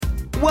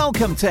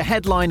Welcome to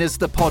Headliners,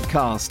 the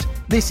podcast.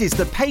 This is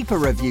the paper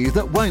review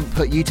that won't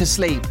put you to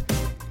sleep.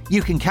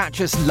 You can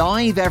catch us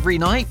live every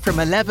night from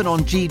 11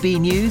 on GB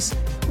News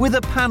with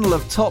a panel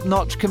of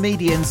top-notch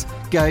comedians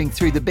going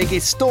through the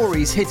biggest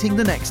stories hitting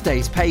the next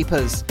day's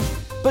papers.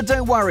 But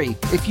don't worry,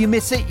 if you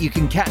miss it, you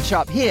can catch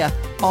up here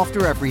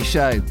after every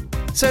show.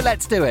 So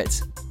let's do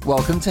it.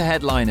 Welcome to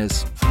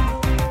Headliners.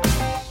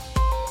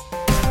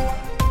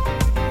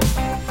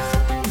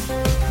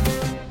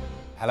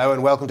 Hello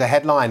and welcome to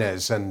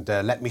Headliners, and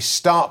let me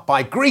start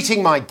by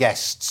greeting my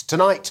guests.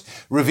 Tonight,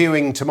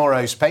 reviewing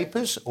tomorrow's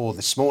papers, or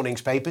this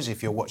morning's papers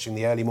if you're watching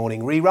the early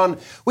morning rerun,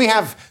 we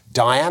have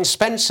Diane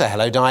Spencer.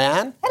 Hello,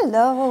 Diane.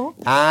 Hello.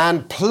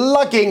 And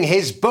plugging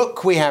his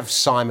book, we have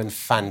Simon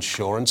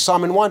Fanshawe. And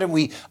Simon, why don't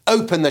we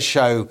open the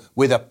show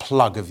with a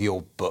plug of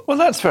your book? Well,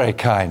 that's very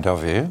kind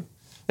of you.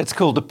 It's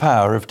called The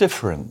Power of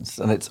Difference,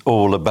 and it's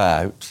all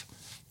about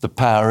the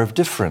power of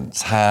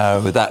difference, how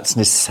that's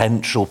an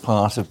essential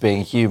part of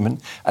being human,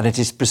 and it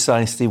is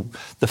precisely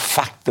the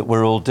fact that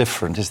we're all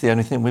different is the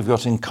only thing we've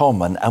got in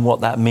common, and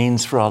what that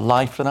means for our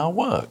life and our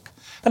work.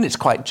 And it's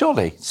quite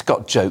jolly. It's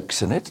got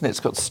jokes in it, and it's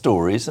got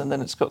stories, and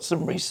then it's got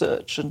some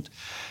research and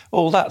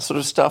all that sort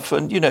of stuff.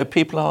 And, you know,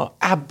 people are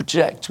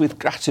abject with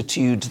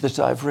gratitude that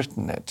I've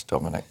written it,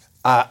 Dominic.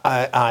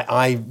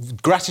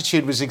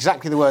 Gratitude was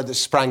exactly the word that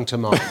sprang to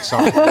mind. It's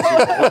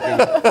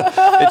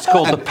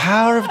called The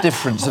Power of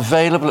Difference,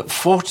 available at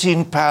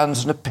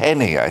 £14 and a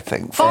penny, I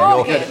think.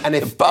 Bargain. And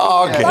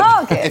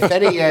if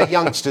any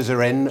youngsters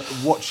are in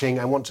watching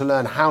and want to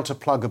learn how to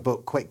plug a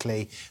book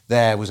quickly,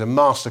 there was a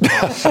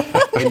masterclass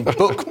in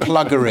book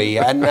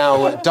pluggery. And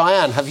now,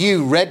 Diane, have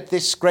you read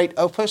this great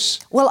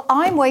opus? Well,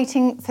 I'm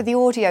waiting for the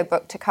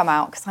audiobook to come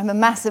out because I'm a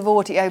massive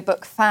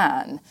audiobook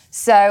fan.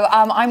 So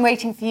I'm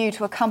waiting for you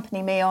to accompany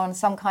me on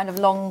some kind of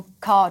long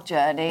car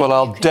journey. Well,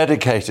 I'll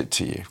dedicate it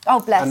to you. Oh,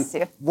 bless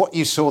you. What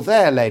you saw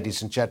there,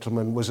 ladies and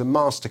gentlemen, was a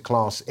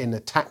masterclass in a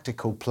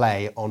tactical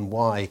play on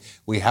why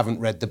we haven't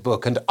read the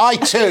book. And I,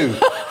 too,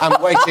 am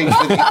waiting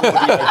for the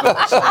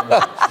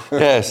audiobook.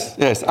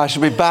 Yes. I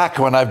shall be back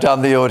when I've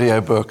done the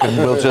audiobook and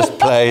we'll just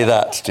play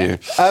that to you.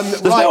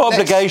 There's no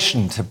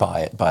obligation to buy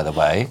it, by the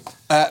way.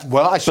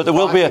 But there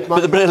will be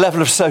a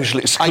level of social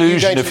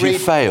exclusion if you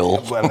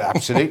fail. Well,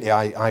 absolutely.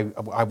 I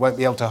won't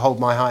be able to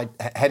hold my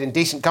head in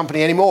decent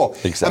company anymore.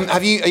 Exactly.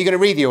 Are you going to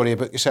read the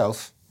audiobook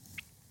yourself?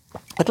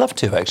 I'd love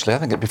to, actually. I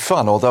think it'd be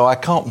fun, although I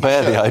can't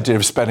bear the idea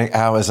of spending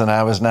hours and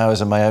hours and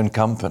hours in my own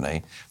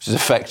company, which is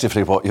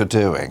effectively what you're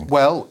doing.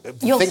 Well,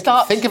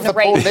 think of the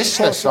poor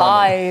listeners,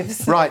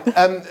 lives. Right.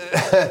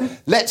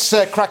 Let's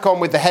crack on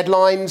with the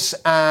headlines,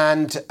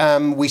 and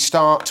we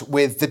start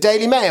with the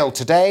Daily Mail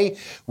today,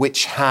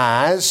 which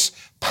has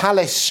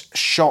Palace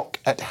shock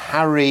at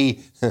Harry,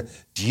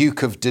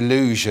 Duke of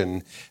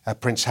Delusion.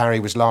 Prince Harry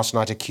was last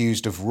night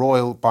accused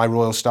by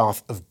royal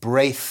staff of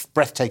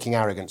breathtaking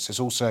arrogance. There's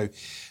also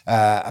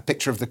a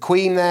picture of the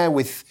Queen there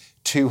with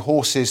two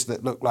horses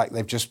that look like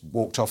they've just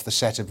walked off the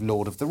set of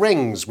Lord of the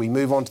Rings. We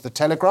move on to the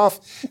Telegraph.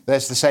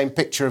 There's the same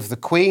picture of the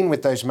Queen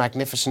with those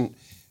magnificent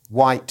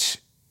white...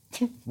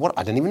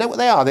 I don't even know what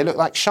they are. They look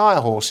like Shire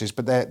horses,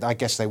 but I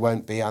guess they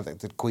won't be. I think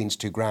the Queen's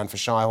too grand for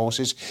Shire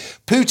horses.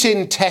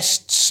 Putin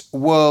tests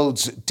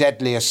world's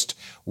deadliest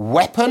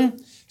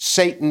weapon.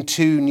 Satan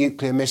II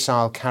nuclear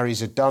missile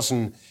carries a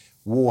dozen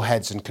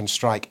warheads and can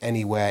strike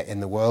anywhere in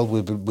the world.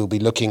 We'll be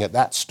looking at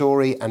that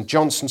story. And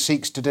Johnson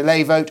seeks to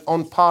delay vote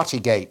on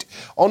Partygate.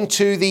 On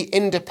to The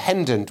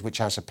Independent, which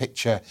has a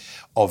picture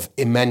of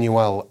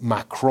Emmanuel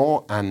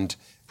Macron and...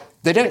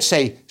 They don't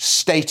say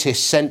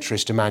statist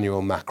centrist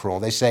Emmanuel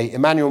Macron. They say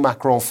Emmanuel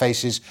Macron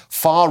faces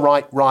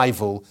far-right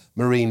rival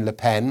Marine Le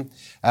Pen.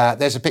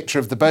 There's a picture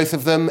of the both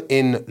of them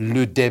in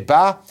Le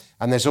Débat.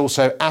 And there's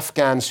also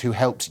Afghans who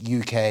helped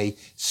UK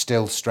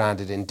still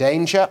stranded in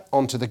danger.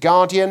 On to The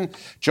Guardian.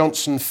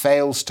 Johnson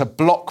fails to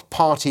block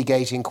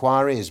Partygate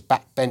inquiry as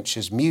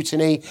backbenchers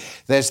mutiny.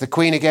 There's the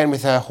Queen again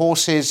with her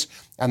horses.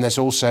 And there's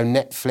also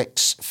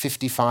Netflix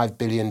 $55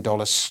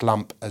 billion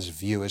slump as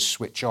viewers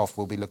switch off.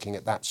 We'll be looking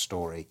at that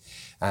story.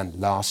 And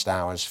last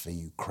hours for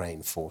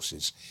Ukraine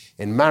forces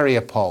in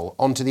Mariupol.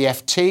 On to the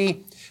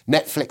FT.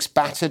 Netflix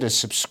battered as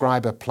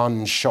subscriber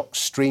plunge shocks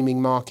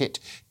streaming market.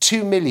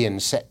 2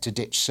 million set to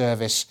ditch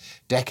service.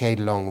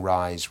 Decade-long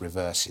rise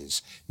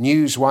reverses.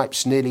 News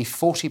wipes nearly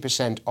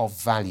 40% of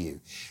value.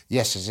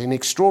 Yes, it's an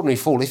extraordinary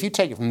fall. If you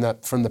take it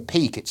from the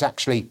peak, it's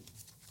actually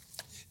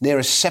near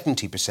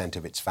 70%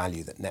 of its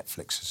value that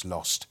Netflix has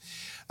lost.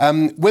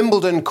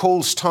 Wimbledon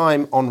calls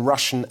time on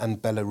Russian and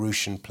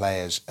Belarusian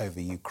players over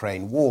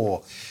Ukraine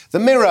war. The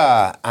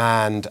Mirror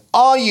and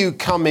Are You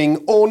Coming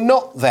or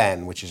Not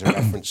Then, which is a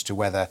reference to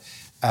whether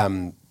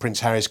Prince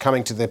Harry is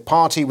coming to the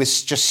party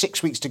with just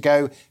 6 weeks to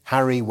go.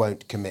 Harry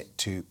won't commit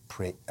to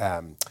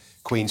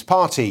Queen's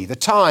party. The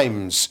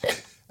Times.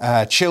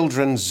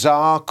 Children's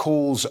Tsar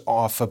calls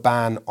for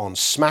ban on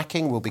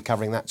smacking. We'll be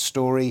covering that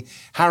story.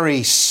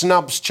 Harry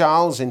snubs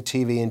Charles in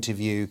TV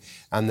interview.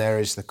 And there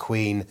is the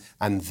Queen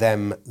and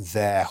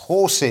their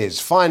horses.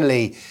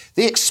 Finally,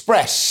 the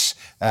Express.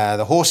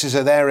 The horses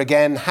are there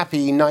again.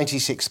 Happy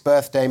 96th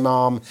birthday,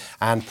 Ma'am.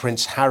 And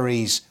Prince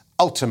Harry's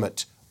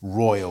ultimate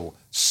royal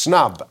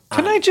snub.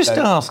 Can I just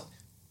ask?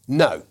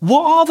 No.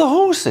 What are the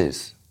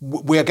horses?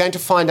 We are going to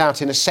find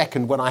out in a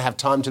second when I have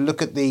time to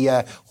look at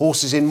the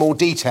horses in more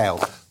detail.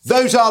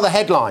 Those are the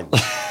headlines.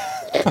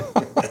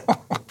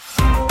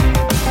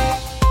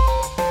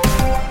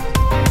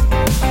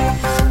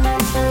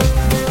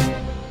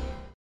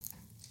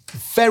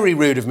 Very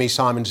rude of me,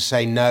 Simon, to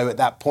say no at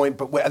that point.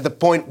 But at the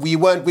point we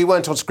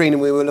weren't on screen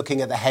and we were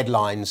looking at the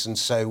headlines, and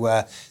so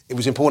it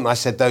was important. I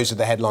said those are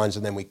the headlines,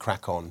 and then we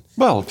crack on.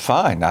 Well,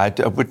 fine. I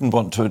wouldn't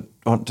want to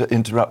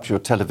interrupt your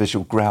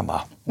televisual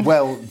grammar.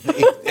 Well,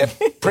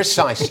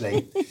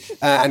 precisely.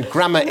 And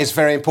grammar is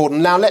very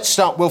important. Now, let's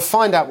start. We'll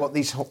find out what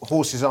these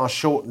horses are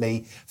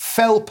shortly.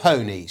 Fell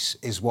ponies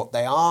is what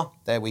they are.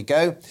 There we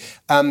go.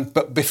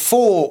 But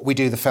before we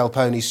do the fell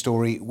pony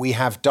story, we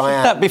have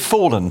Diane... Would that be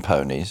fallen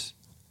ponies?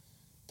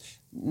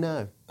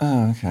 No.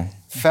 Oh, OK.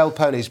 Fell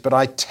ponies, but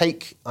I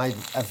take a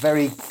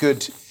very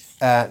good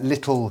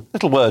little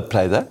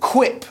wordplay there.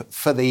 Quip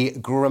for the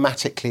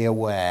grammatically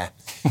aware.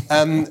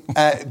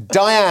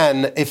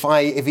 Diane, if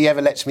he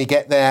ever lets me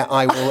get there,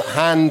 I will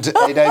hand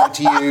it over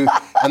to you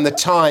and the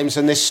Times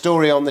and this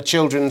story on the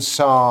Children's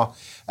Tsar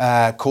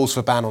calls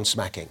for ban on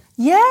smacking.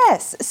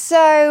 Yes.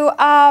 So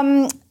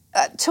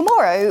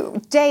tomorrow,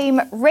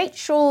 Dame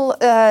Rachel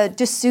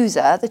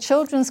D'Souza, the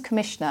Children's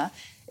Commissioner,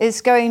 is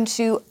going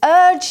to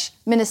urge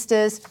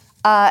ministers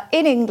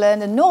in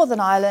England and Northern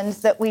Ireland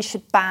that we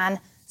should ban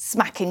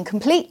smacking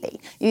completely.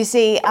 You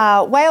see,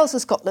 Wales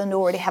and Scotland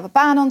already have a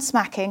ban on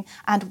smacking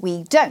and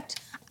we don't.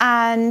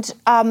 And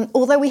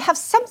although we have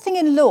something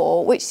in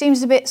law which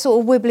seems a bit sort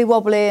of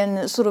wibbly-wobbly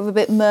and sort of a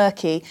bit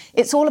murky,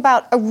 it's all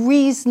about a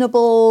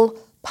reasonable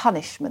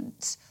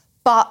punishment.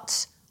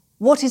 But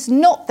what is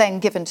not then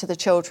given to the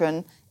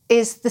children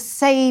is the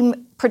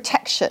same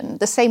protection,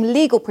 the same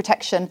legal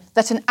protection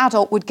that an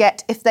adult would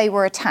get if they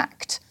were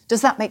attacked.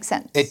 Does that make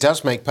sense? It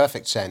does make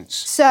perfect sense.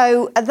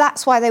 So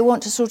that's why they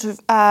want to sort of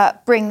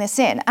bring this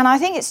in, and I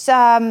think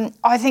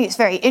it's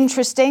very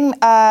interesting.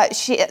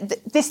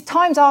 This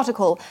Times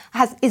article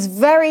is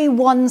very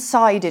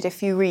one-sided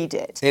if you read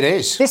it. It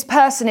is. This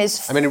person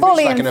is. I mean, it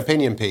reads like an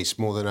opinion piece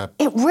more than a.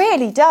 It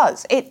really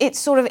does.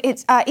 It's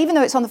even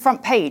though it's on the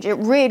front page, it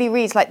really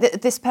reads like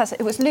this person.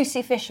 It was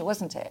Lucy Fisher,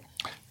 wasn't it?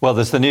 Well,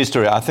 there's the news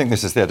story. I think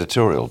this is the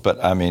editorial,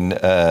 but I mean,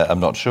 I'm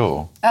not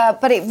sure.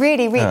 But it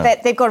really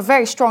they've got a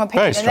very strong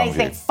opinion, Very strong and they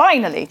think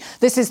finally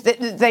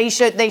they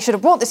should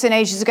have brought this in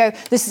ages ago.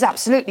 This is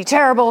absolutely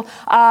terrible,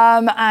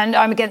 and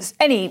I'm against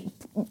any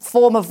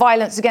form of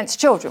violence against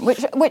children,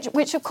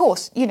 which of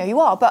course you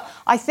are. But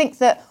I think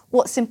that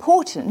what's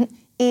important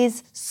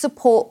is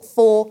support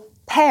for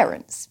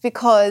parents,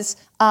 because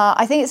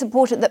I think it's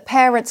important that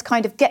parents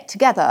kind of get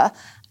together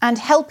and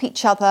help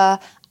each other,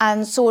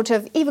 and sort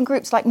of even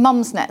groups like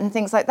Mumsnet and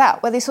things like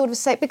that, where they sort of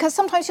say, because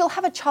sometimes you'll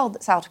have a child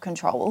that's out of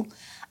control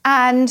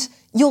and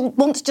you'll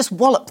want to just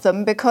wallop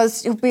them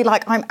because you'll be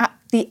like, I'm at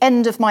the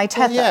end of my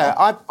tether.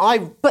 Well,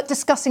 yeah, But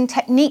discussing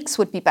techniques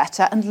would be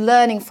better and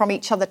learning from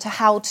each other to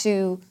how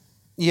to...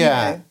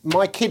 Yeah,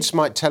 my kids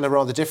might tell a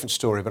rather different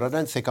story, but I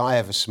don't think I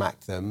ever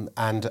smacked them.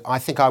 And I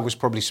think I was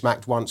probably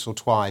smacked once or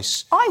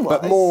twice. I was.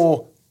 But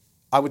more,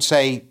 I would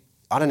say...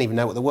 I don't even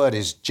know what the word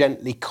is,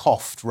 gently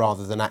coughed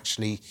rather than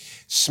actually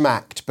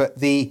smacked. But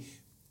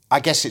I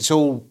guess it's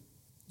all,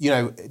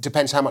 it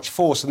depends how much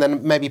force. And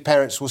then maybe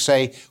parents will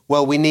say,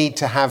 well, we need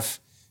to have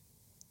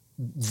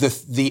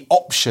the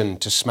option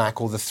to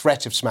smack or the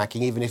threat of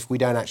smacking, even if we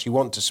don't actually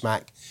want to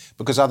smack,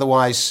 because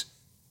otherwise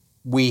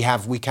we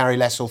carry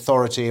less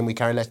authority and we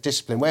carry less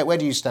discipline. Where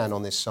do you stand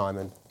on this,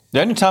 Simon? The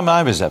only time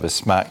I was ever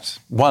smacked,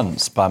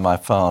 once by my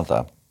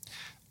father,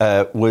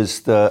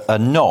 was a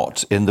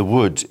knot in the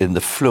wood in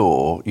the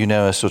floor,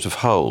 a sort of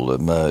hole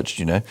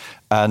emerged,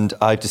 and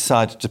I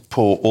decided to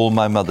pour all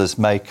my mother's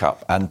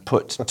makeup and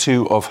put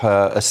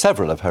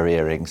several of her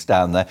earrings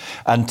down there.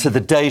 And to the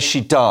day she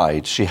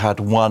died, she had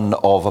one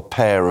of a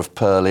pair of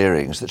pearl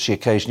earrings that she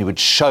occasionally would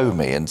show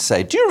me and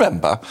say, "Do you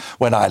remember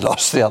when I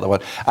lost the other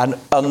one?" And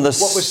on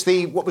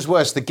the what was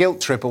worse, the guilt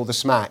trip or the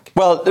smack?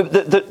 Well,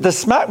 the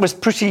smack was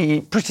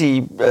pretty.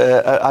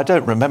 I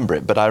don't remember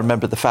it, but I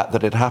remember the fact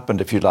that it happened,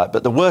 if you like.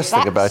 But the worst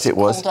thing about it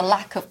was called a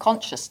lack of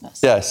consciousness.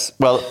 Yes,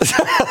 well,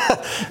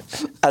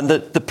 and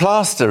the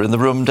plaster in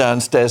the room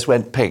downstairs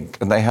went pink,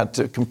 and they had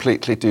to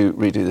completely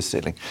redo the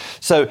ceiling.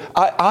 So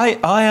I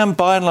am,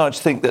 by and large,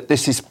 think that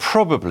this is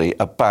probably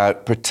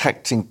about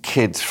protecting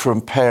kids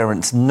from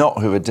parents not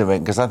who are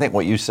doing, because I think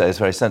what you say is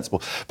very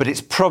sensible, but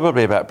it's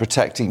probably about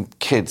protecting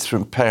kids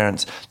from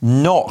parents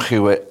not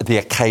who are the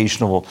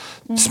occasional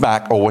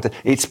smack or whatever.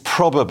 It's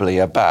probably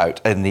about,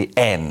 in the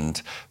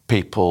end,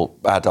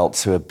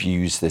 adults who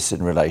abuse this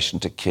in relation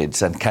to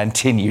kids and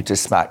continue to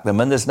smack them,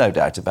 and there's no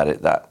doubt about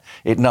it that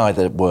it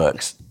neither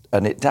works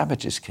and it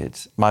damages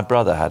kids. My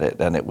brother had it,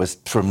 and it was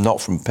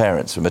not from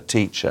parents, from a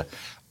teacher.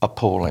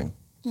 Appalling.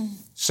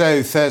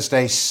 So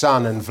Thursday's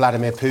Sun and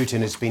Vladimir Putin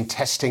has been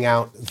testing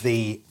out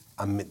the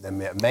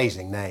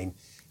amazing name,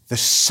 the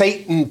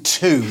Satan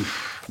II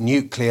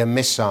nuclear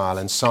missile.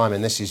 And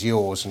Simon, this is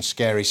yours and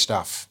scary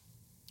stuff.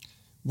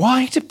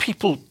 Why do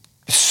people...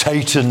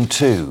 Satan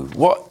II?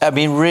 What? I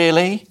mean,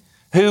 really?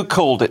 Who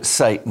called it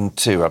Satan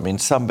II? I mean,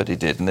 somebody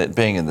did, and it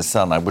being in the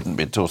Sun, I wouldn't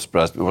be at all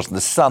surprised if it wasn't the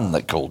Sun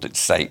that called it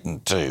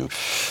Satan II.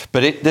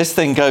 But this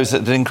thing goes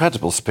at an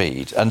incredible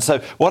speed. And so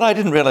what I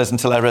didn't realise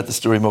until I read the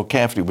story more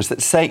carefully was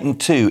that Satan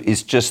II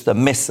is just the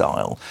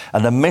missile,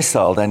 and the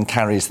missile then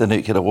carries the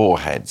nuclear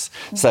warheads.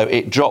 So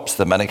it drops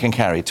them, and it can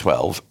carry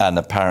 12, and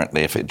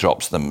apparently if it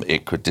drops them,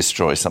 it could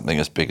destroy something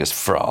as big as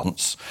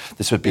France.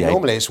 This would be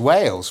Normally it's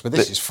Wales, but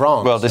this is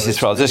France. Well, this is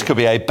France. This could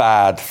be a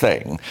bad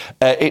thing.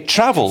 It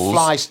travels... It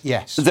flies,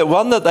 yes. The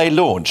one that they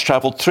launched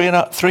travelled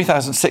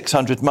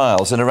 3,600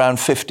 miles in around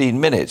 15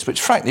 minutes, which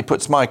frankly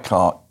puts my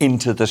car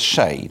into the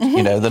shade,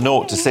 you know, the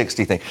 0 to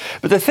 60 thing.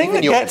 But the thing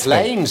that gets me...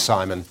 Your plane,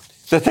 Simon.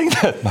 The thing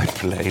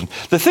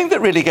that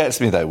really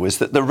gets me, though, was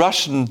that the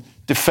Russian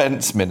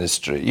Defence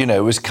Ministry, you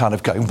know, was kind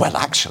of going, well,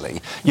 actually,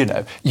 you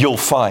know, you'll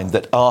find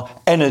that our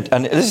energy,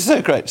 and this is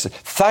so great,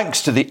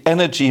 thanks to the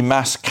energy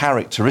mass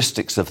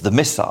characteristics of the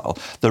missile,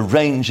 the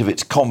range of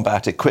its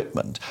combat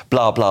equipment,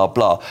 blah, blah,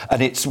 blah,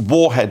 and its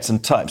warheads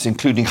and types,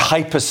 including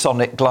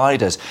hypersonic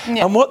gliders.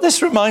 Yeah. And what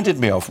this reminded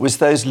me of was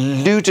those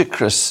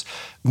ludicrous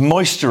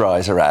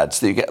moisturiser ads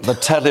that you get on the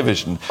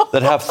television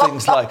that have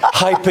things like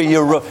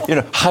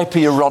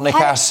hyperuronic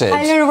acid.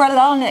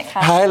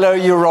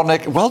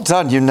 Hyaluronic. Well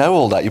done, you know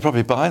all that. You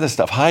probably buy the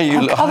stuff.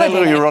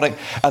 Hyaluronic,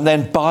 and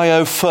then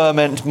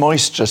bioferment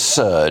moisture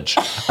surge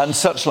and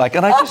such like.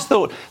 And I just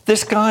thought,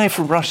 this guy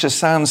from Russia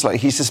sounds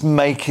like he's just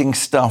making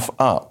stuff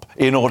up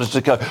in order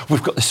to go,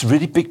 we've got this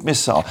really big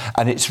missile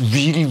and it's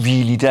really,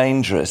 really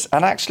dangerous.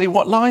 And actually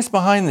what lies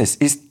behind this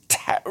is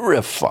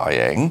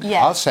terrifying.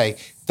 Yeah. I'll say...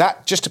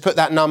 That, just to put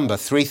that number,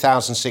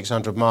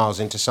 3,600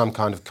 miles, into some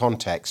kind of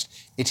context,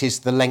 it is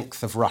the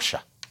length of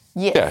Russia.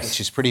 Yes.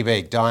 Which is pretty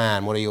big.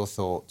 Diane, what are your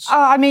thoughts?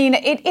 I mean,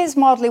 it is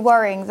mildly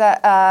worrying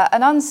that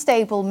an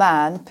unstable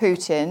man,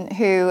 Putin,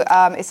 who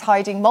is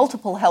hiding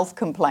multiple health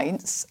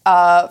complaints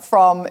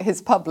from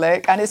his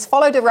public and is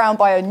followed around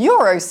by a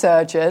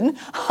neurosurgeon,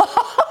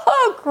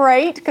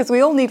 great, because we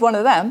all need one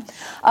of them,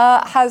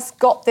 has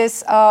got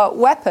this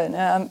weapon.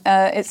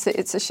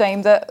 It's a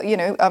shame that, you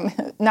know,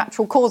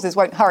 natural causes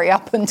won't hurry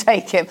up and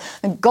take him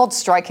and God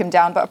strike him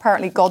down, but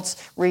apparently God's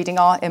reading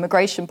our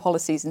immigration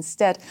policies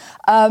instead.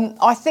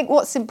 I think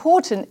what's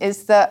important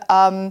is that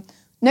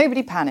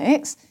nobody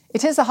panics.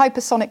 It is a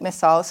hypersonic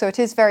missile, so it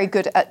is very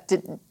good at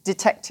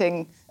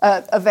detecting,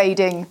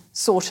 evading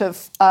sort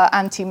of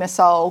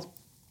anti-missile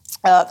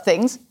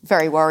things.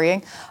 Very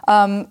worrying.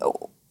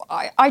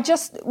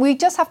 We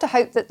just have to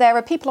hope that there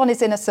are people on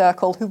his inner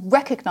circle who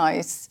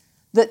recognise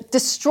that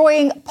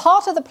destroying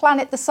part of the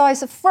planet the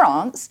size of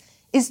France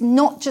is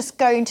not just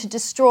going to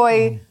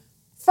destroy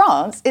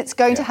France, it's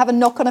going to have a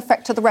knock-on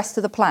effect to the rest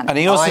of the planet. And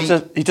he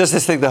also he does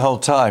this thing the whole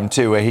time,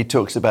 too, where he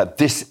talks about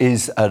this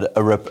is a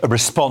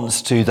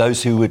response to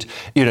those who would,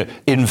 you know,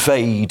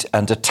 invade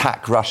and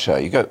attack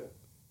Russia. You go,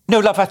 no,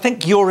 love, I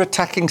think you're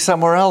attacking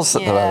somewhere else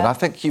at the moment. I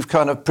think you've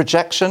kind of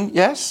projection,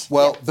 yes?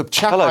 Well, the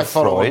chap I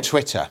follow on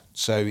Twitter,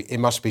 so it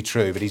must be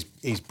true, but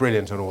he's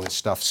brilliant on all this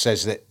stuff,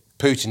 says that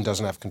Putin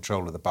doesn't have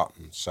control of the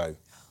button, so...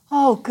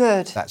 Oh,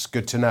 good. That's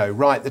good to know.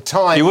 Right, the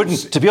Times... You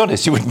wouldn't, to be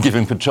honest, you wouldn't give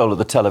him control of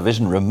the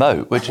television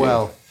remote, would you?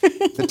 Well,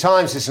 the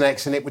Times is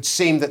next, and it would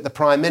seem that the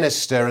Prime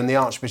Minister and the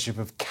Archbishop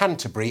of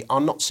Canterbury are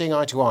not seeing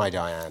eye to eye,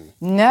 Diane.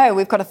 No,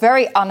 we've got a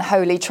very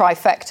unholy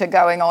trifecta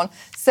going on.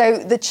 So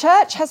the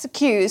Church has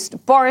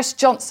accused Boris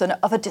Johnson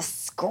of a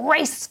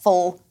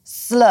disgraceful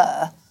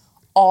slur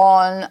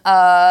on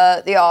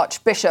the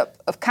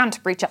Archbishop of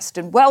Canterbury,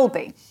 Justin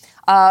Welby,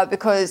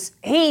 because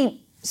he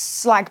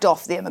slagged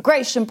off the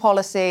immigration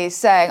policy,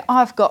 saying,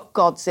 I've got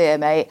God's ear,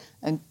 mate,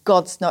 and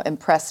God's not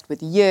impressed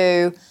with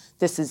you.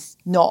 This is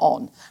not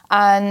on.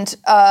 And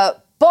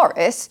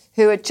Boris,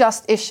 who had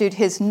just issued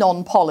his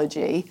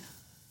non-apology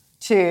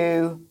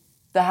to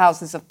the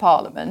Houses of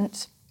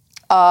Parliament,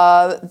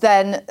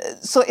 then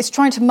so it's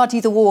trying to muddy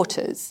the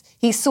waters.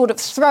 He's sort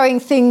of throwing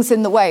things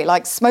in the way,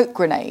 like smoke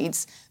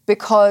grenades,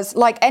 because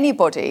like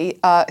anybody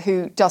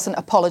who doesn't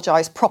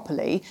apologise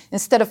properly,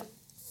 instead of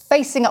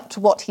facing up to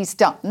what he's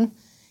done,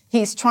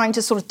 he's trying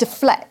to sort of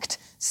deflect.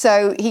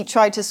 So he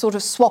tried to sort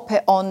of swap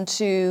it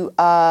onto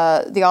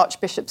the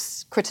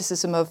Archbishop's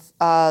criticism of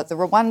the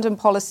Rwandan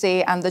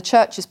policy, and the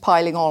Church is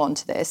piling on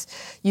onto this.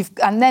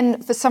 And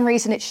then, for some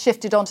reason, it's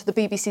shifted onto the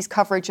BBC's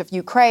coverage of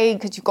Ukraine,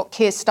 because you've got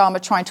Keir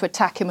Starmer trying to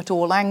attack him at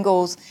all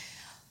angles.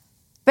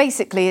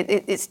 Basically,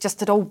 it's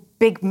just an old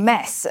big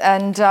mess.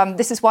 And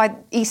this is why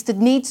Easter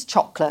needs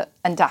chocolate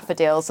and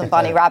daffodils and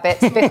bunny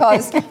rabbits,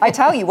 because I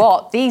tell you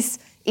what, these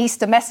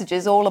Easter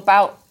messages all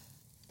about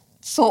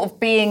sort of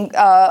being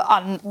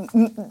I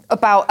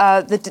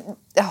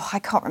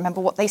can't remember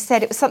what they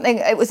said. It was something,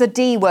 it was a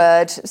D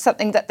word,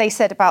 something that they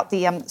said about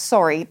the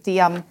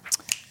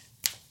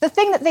the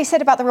thing that they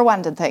said about the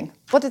Rwandan thing,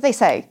 what did they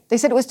say? They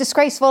said it was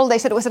disgraceful. They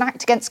said it was an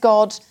act against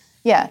God.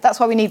 Yeah, that's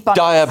why we need bunnies.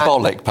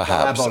 Diabolic,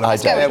 perhaps. Diabolic.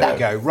 There we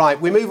go. Right,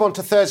 we move on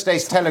to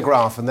Thursday's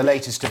Telegraph and the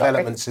latest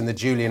developments in the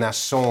Julian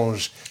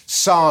Assange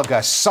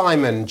saga.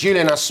 Simon,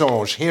 Julian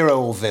Assange,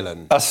 hero or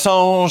villain?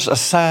 Assange.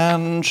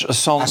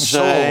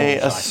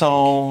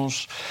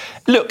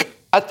 Look,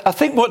 I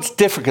think what's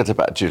difficult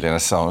about Julian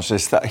Assange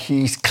is that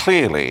he's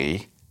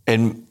clearly,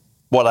 in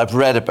what I've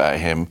read about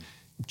him,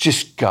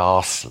 just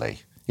ghastly.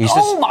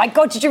 My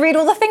God, did you read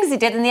all the things he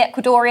did in the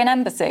Ecuadorian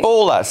embassy?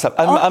 All that stuff.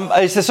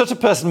 He's the sort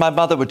of person my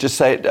mother would just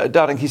say,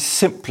 darling, he's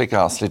simply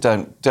ghastly,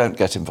 don't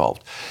get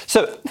involved.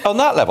 So, on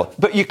that level,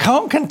 but you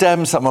can't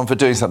condemn someone for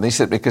doing something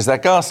simply because they're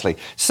ghastly.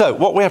 So,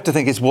 what we have to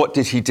think is, what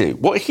did he do?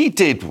 What he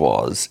did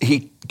was,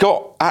 he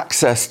got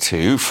access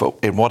to,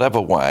 in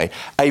whatever way,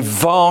 a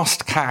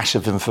vast cache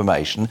of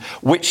information,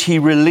 which he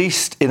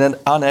released in an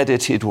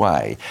unedited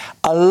way.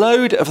 A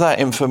load of that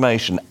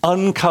information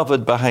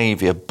uncovered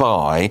behaviour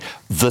by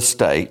the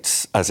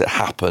states, as it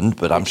happened,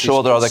 but I'm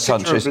sure there are other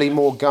countries... Considerably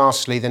more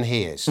ghastly than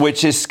he is.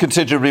 Which is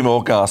considerably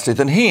more ghastly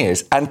than he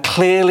is, and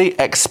clearly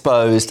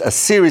exposed a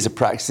series of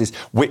practices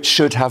which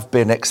should have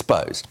been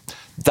exposed.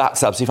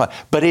 That's absolutely fine.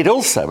 But it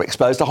also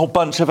exposed a whole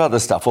bunch of other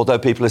stuff, although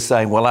people are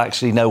saying, well,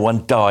 actually, no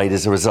one died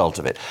as a result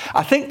of it.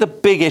 I think the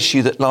big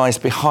issue that lies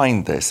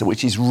behind this,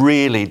 which is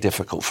really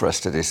difficult for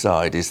us to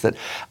decide, is that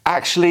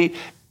actually,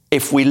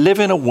 if we live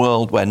in a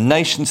world where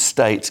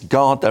nation-states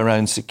guard their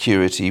own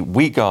security,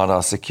 we guard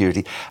our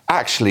security,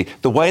 actually,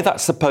 the way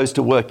that's supposed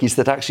to work is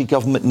that actually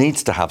government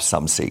needs to have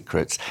some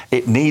secrets.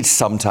 It needs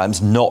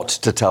sometimes not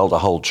to tell the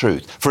whole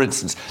truth. For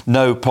instance,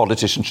 no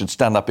politician should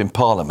stand up in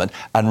Parliament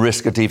and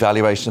risk a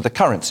devaluation of the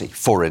currency,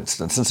 for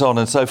instance, and so on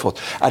and so forth.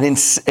 And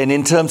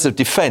in terms of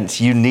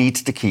defence, you need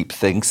to keep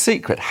things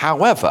secret.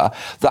 However,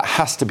 that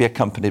has to be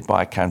accompanied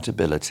by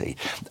accountability.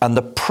 And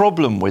the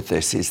problem with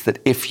this is that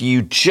if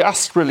you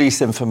just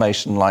release information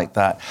like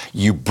that,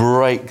 you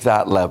break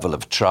that level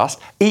of trust.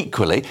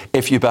 Equally,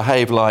 if you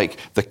behave like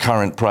the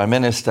current Prime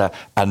Minister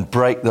and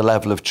break the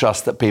level of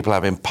trust that people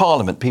have in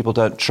Parliament, people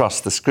don't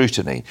trust the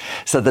scrutiny.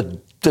 So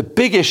the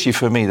big issue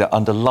for me that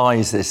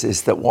underlies this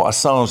is that what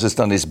Assange has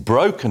done is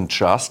broken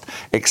trust,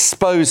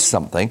 exposed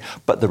something,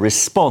 but the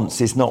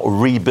response is not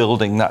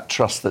rebuilding that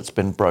trust that's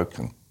been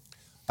broken.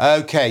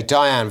 OK,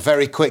 Diane,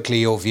 very quickly,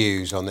 your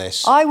views on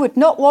this. I would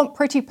not want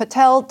Priti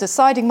Patel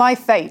deciding my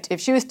fate. If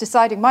she was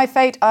deciding my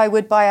fate, I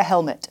would buy a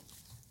helmet.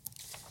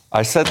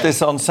 I said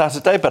this on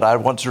Saturday, but I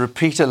want to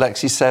repeat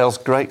Alexei Sayle's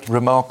great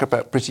remark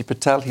about Priti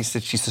Patel. He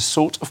said she's the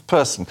sort of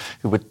person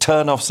who would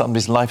turn off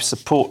somebody's life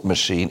support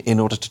machine in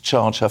order to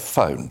charge her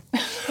phone.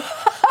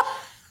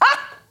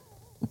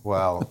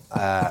 Well,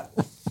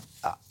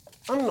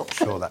 I'm not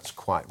sure that's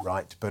quite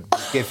right, but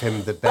we'll give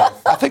him the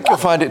benefit. I think you'll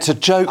find it's a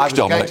joke, I was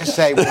Dominic. going to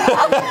say, we'll give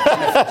him the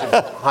benefit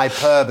of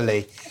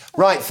hyperbole.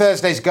 Right,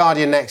 Thursday's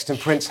Guardian next, and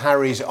Prince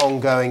Harry's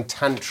ongoing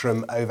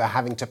tantrum over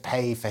having to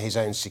pay for his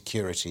own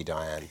security,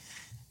 Diane.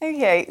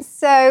 OK,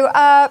 so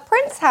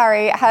Prince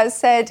Harry has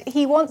said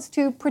he wants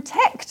to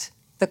protect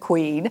the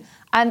Queen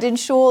and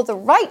ensure the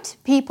right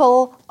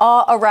people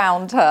are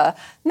around her.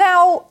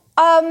 Now,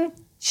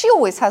 she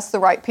always has the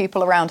right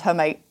people around her,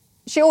 mate.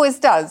 She always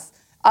does.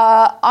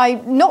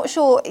 I'm not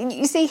sure.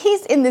 You see,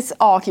 he's in this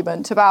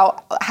argument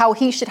about how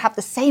he should have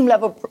the same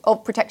level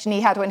of protection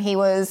he had when he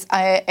was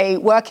a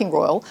working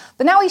royal.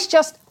 But now he's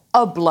just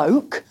a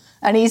bloke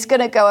and he's going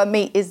to go and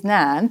meet his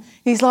nan.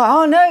 He's like,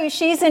 oh, no,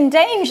 she's in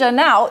danger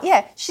now.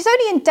 Yeah, she's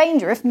only in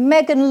danger if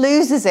Meghan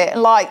loses it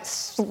and, like,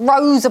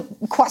 throws a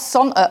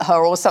croissant at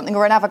her or something,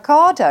 or an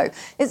avocado.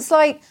 It's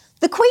like,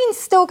 the Queen's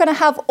still going to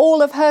have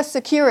all of her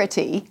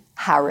security,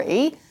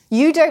 Harry.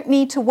 You don't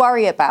need to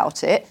worry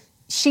about it.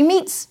 She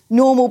meets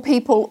normal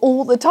people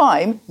all the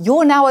time.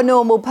 You're now a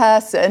normal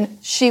person.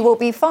 She will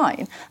be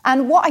fine.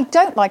 And what I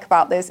don't like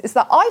about this is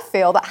that I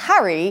feel that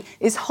Harry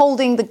is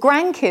holding the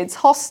grandkids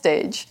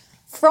hostage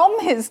from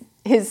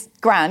his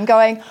gran,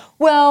 going,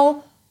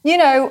 well, you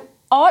know,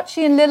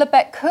 Archie and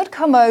Lilibet could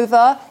come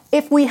over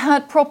if we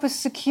had proper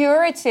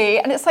security.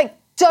 And it's like,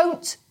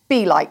 don't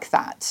be like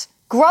that.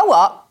 Grow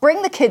up,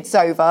 bring the kids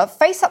over,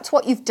 face up to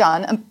what you've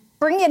done, and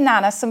bring your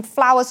nana some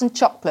flowers and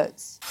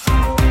chocolates.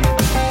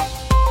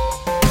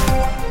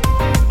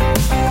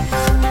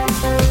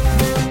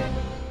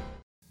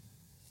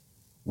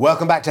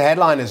 Welcome back to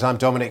Headliners. I'm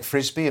Dominic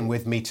Frisby, and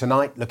with me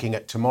tonight, looking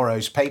at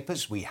tomorrow's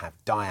papers, we have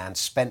Diane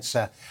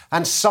Spencer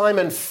and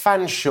Simon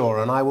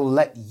Fanshawe, and I will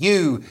let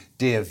you,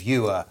 dear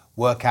viewer,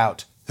 work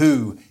out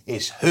who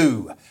is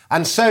who.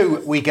 And so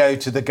we go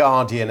to The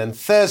Guardian, and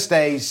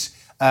Thursday's...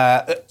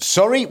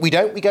 we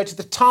don't. We go to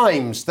The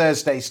Times,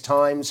 Thursday's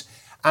Times,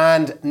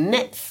 and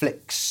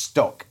Netflix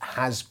stock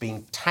has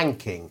been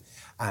tanking,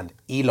 and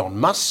Elon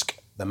Musk,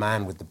 the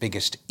man with the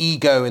biggest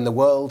ego in the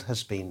world,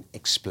 has been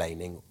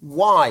explaining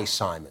why,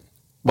 Simon.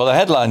 Well, the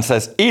headline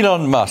says,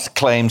 Elon Musk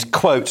claims,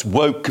 quote,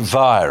 woke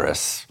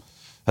virus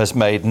has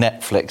made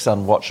Netflix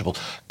unwatchable.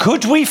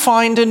 Could we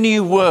find a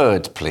new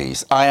word,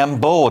 please? I am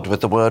bored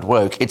with the word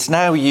woke. It's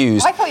now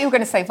used... I thought you were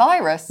going to say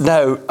virus.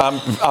 No,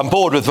 I'm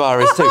bored with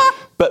virus too.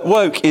 But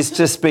woke is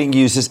just being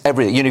used as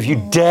everything. You know, if you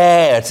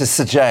dare to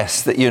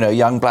suggest that, you know,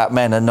 young black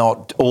men are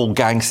not all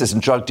gangsters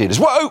and drug dealers,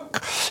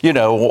 woke! You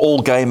know, or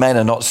all gay men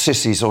are not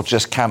sissies or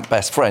just camp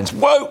best friends,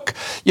 woke!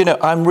 You know,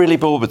 I'm really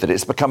bored with it.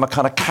 It's become a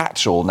kind of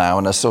catch-all now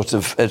and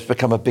it's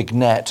become a big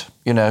net,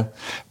 you know.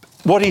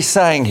 What he's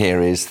saying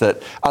here is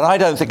that, and I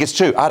don't think it's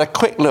true, I had a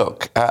quick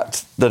look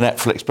at the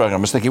Netflix programme.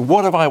 I was thinking,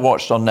 what have I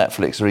watched on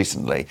Netflix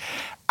recently?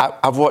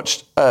 I've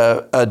watched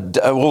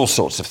all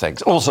sorts of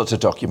things, all sorts of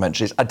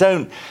documentaries. I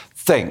don't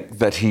think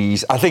that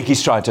I think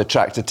he's trying to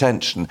attract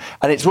attention.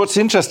 And what's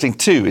interesting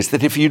too is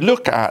that if you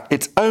look at,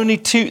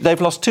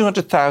 they've lost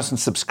 200,000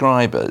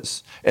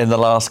 subscribers in the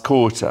last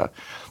quarter.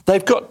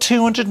 They've got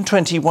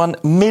 221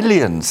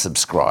 million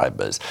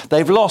subscribers.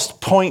 They've lost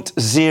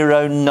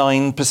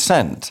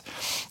 0.09%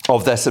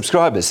 of their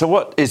subscribers. So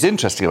what is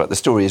interesting about the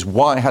story is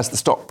why has the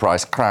stock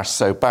price crashed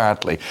so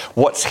badly?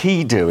 What's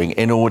he doing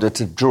in order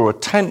to draw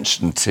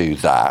attention to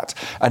that?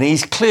 And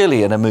he's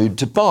clearly in a mood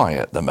to buy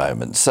at the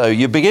moment. So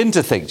you begin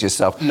to think to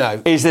yourself, no,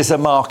 is this a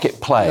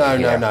market play?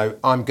 No.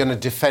 I'm going to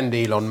defend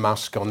Elon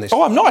Musk on this.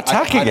 Oh, I'm not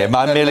attacking him.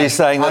 I'm merely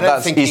saying that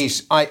I think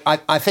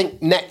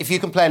if you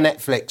compare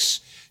Netflix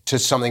to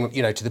something,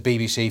 you know, to the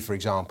BBC, for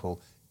example,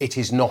 it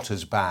is not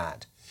as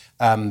bad.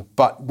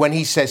 But when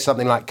he says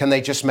something like, can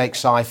they just make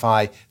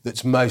sci-fi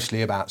that's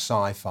mostly about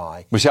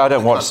sci-fi? Which I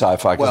don't watch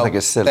sci-fi because I think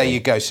it's silly. There you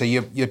go. So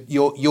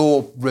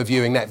you're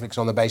reviewing Netflix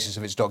on the basis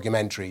of its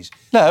documentaries.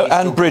 No,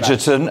 and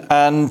Bridgerton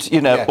and,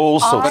 you know, all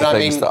sorts of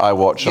things that I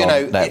watch on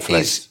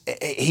Netflix.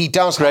 He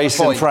does Grace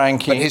have a point, and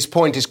Frankie. but his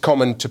point is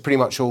common to pretty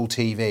much all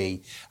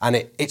TV, and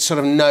it sort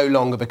of no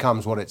longer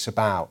becomes what it's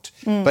about.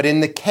 But in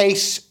the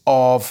case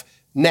of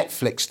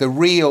Netflix, the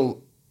real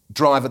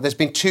driver, there's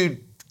been two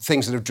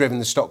things that have driven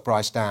the stock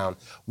price down.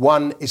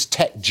 One is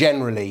tech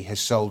generally has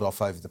sold off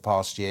over the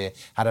past year,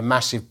 had a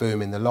massive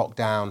boom in the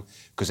lockdown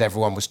because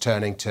everyone was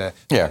turning to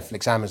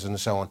Netflix, Amazon and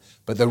so on.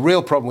 But the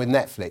real problem with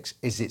Netflix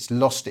is it's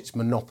lost its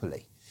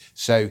monopoly.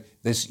 So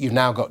you've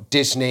now got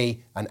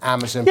Disney and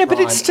Amazon. Yeah, Prime,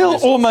 but it's still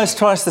almost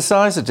twice the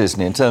size of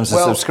Disney in terms of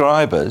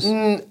subscribers.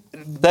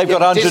 They've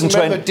got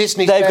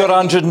 120. They've got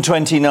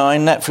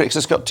 129. Netflix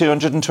has got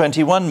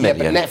 221 million.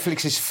 Yeah, but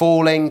Netflix is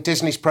falling.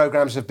 Disney's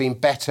programs have been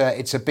better.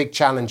 It's a big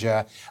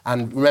challenger.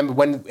 And remember,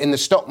 when in the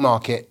stock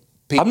market,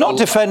 people... I'm not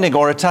defending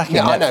or attacking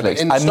Netflix. I know, but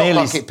in the stock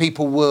market,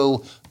 people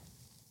will...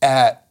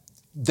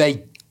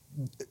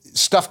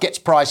 stuff gets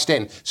priced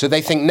in. So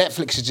they think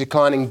Netflix is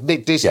declining,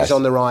 Disney's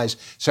on the rise.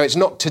 So it's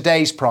not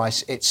today's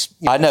price, it's...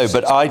 I know,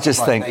 but I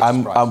just think,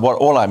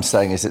 all I'm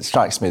saying is it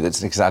strikes me that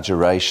it's an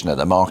exaggeration and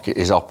the market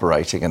is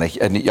operating, and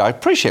I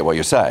appreciate what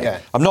you're saying. Yeah.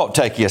 I'm not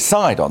taking a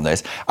side on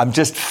this. I'm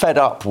just fed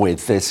up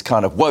with this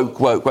kind of woke.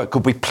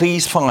 Could we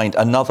please find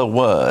another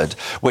word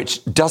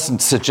which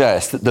doesn't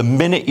suggest that the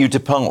minute you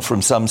depart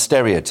from some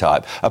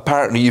stereotype,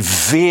 apparently you've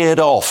veered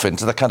off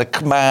into the kind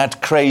of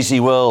mad, crazy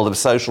world of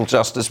social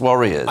justice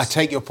warriors? I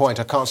take your point.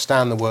 I can't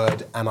stand the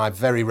word, and I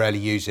very rarely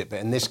use it.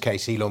 But in this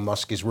case, Elon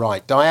Musk is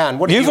right. Diane,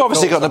 what do you... You've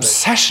obviously got an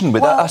obsession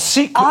with a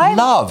secret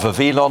love of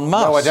Elon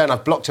Musk. No, I don't.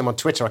 I've blocked him on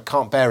Twitter. I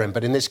can't bear him.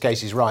 But in this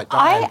case, he's right.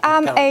 Diane, I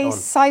am a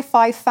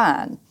sci-fi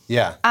fan.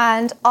 Yeah.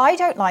 And I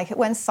don't like it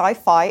when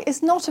sci-fi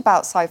is not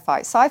about sci-fi.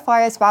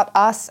 Sci-fi is about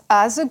us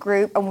as a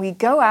group, and we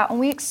go out and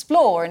we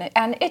explore,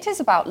 and it is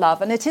about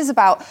love, and it is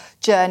about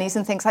journeys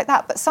and things like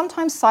that. But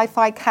sometimes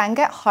sci-fi can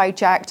get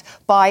hijacked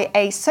by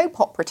a soap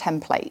opera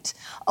template,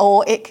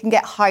 or it can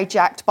get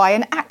hijacked by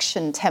an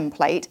action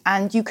template,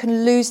 and you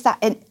can lose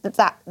that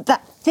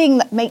thing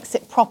that makes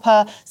it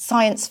proper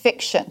science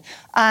fiction.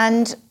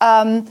 And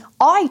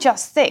I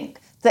just think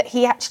that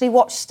he actually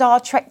watched Star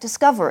Trek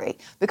Discovery,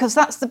 because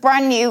that's the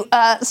brand new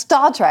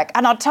Star Trek.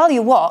 And I'll tell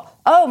you what,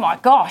 oh my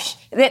gosh,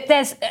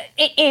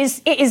 it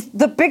is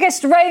the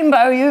biggest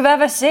rainbow you've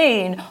ever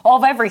seen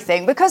of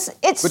everything, because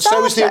it's but Star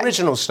so was Trek. the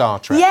original Star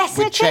Trek. Yes,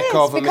 with it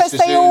Chekhov is, because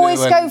and Mr. they always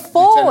Zulu go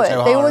forward.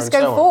 They always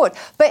go forward.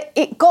 But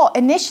it got,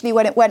 initially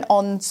when it went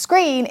on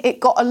screen, it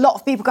got a lot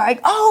of people going,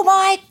 oh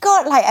my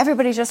God, like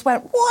everybody just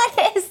went,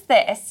 what is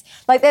this?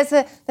 Like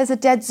there's a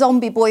dead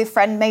zombie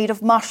boyfriend made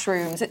of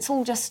mushrooms. It's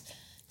all just...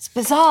 It's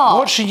bizarre.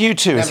 Watching you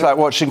two is like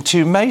watching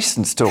two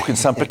Masons talk in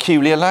some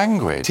peculiar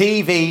language.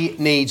 TV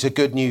needs a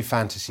good new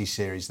fantasy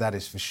series, that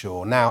is for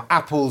sure. Now,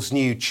 Apple's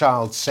new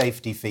child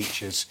safety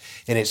features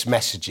in its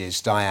messages,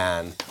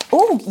 Diane.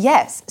 Oh,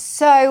 yes.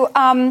 So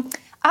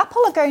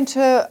Apple are going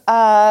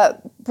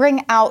to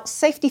bring out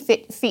safety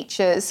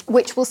features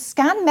which will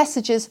scan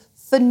messages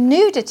for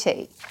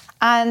nudity.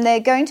 And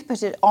they're going to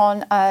put it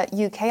on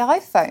UK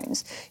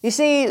iPhones. You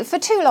see, for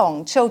too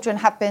long, children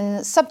have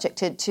been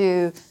subjected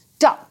to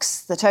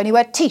ducks that only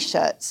wear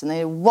T-shirts and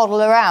they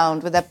waddle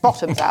around with their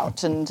bottoms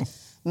out, and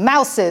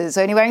mouses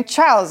only wearing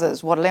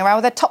trousers, waddling around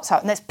with their tops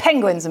out, and there's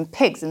penguins and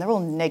pigs and they're all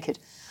naked.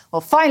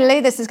 Well, finally,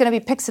 this is going to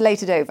be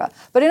pixelated over.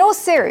 But in all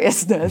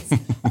seriousness,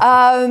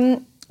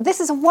 this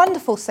is a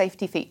wonderful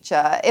safety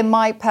feature, in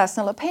my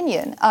personal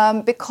opinion,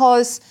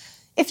 because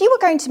if you were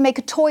going to make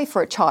a toy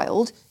for a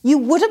child, you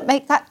wouldn't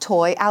make that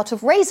toy out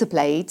of razor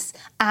blades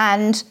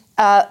and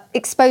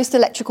exposed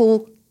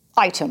electrical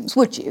items,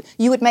 would you?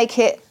 You would make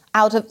it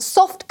out of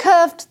soft,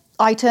 curved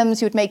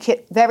items. You would make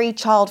it very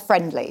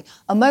child-friendly.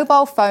 A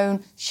mobile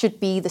phone should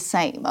be the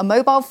same. A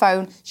mobile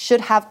phone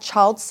should have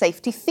child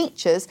safety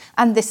features,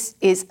 and this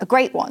is a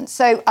great one.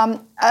 So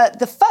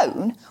the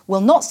phone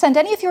will not send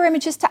any of your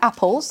images to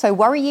Apple, so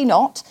worry ye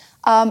not.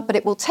 But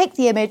it will take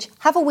the image,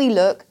 have a wee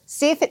look,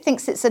 see if it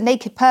thinks it's a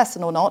naked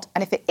person or not,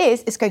 and if it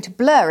is, it's going to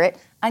blur it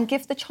and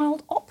give the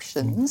child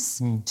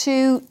options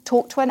to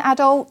talk to an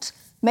adult,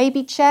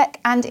 maybe check,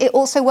 and it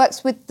also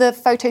works with the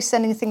photo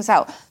sending things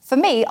out. For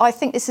me, I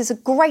think this is a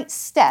great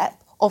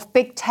step of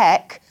big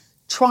tech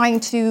trying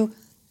to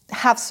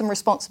have some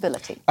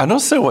responsibility. And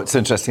also what's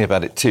interesting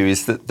about it too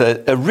is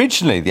that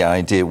originally the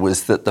idea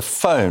was that the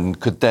phone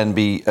could then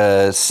be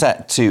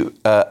set to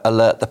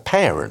alert the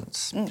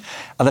parents. And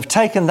they've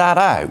taken that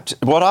out.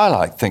 What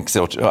I think,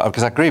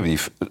 because I agree with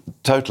you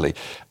totally,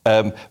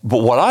 but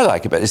what I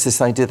like about it is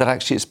this idea that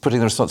actually it's putting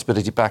the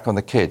responsibility back on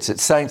the kids.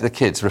 It's saying to the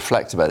kids,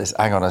 reflect about this,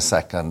 hang on a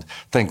second,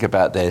 think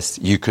about this,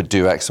 you could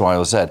do X, Y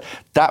or Z.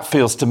 That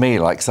feels to me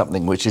like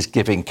something which is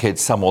giving kids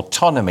some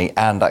autonomy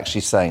and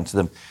actually saying to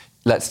them,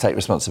 let's take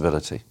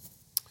responsibility.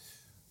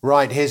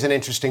 Right, here's an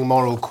interesting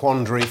moral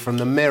quandary from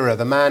the Mirror.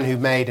 The man who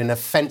made an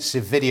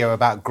offensive video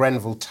about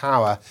Grenfell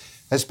Tower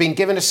has been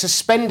given a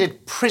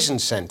suspended prison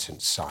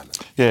sentence, Simon.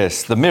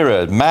 Yes, the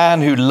Mirror,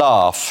 man who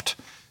laughed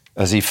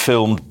as he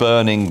filmed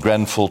burning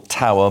Grenfell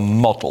Tower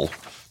model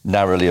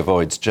narrowly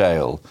avoids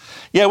jail.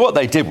 Yeah, what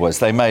they did was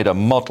they made a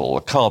model,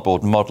 a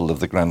cardboard model of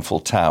the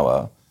Grenfell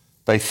Tower.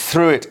 They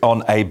threw it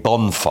on a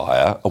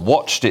bonfire,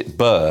 watched it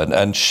burn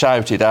and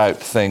shouted out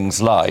things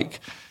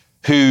like,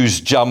 "Who's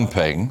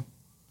jumping?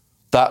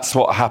 That's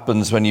what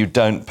happens when you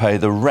don't pay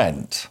the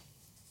rent.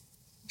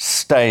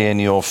 Stay in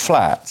your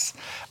flats."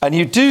 And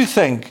you do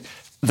think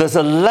there's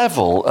a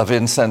level of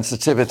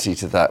insensitivity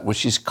to that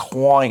which is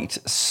quite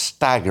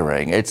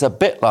staggering. It's a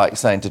bit like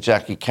saying to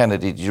Jackie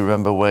Kennedy, do you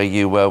remember where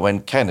you were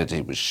when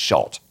Kennedy was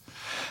shot?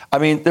 I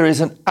mean, there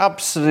is an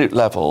absolute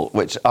level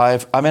which I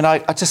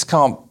just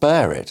can't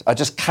bear it. I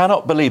just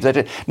cannot believe they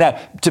did. Now,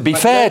 to be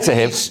fair to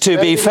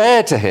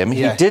him,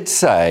 he did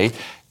say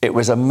it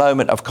was a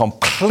moment of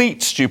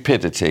complete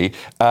stupidity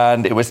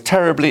and it was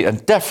terribly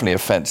and definitely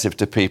offensive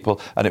to people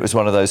and it was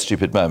one of those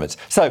stupid moments.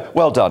 So,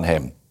 well done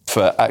him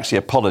for actually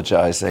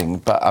apologising,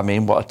 but, I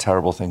mean, what a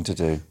terrible thing to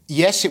do.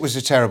 Yes, it was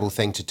a terrible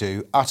thing to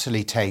do,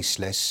 utterly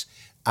tasteless,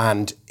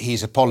 and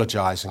he's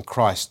apologised, and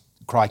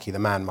crikey, the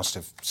man must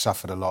have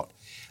suffered a lot,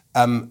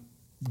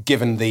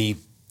 given the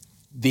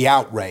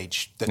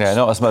outrage. Yeah,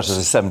 not as much as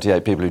the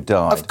 78 people who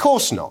died. Of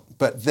course not,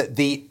 but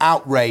the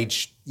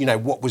outrage, you know,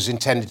 what was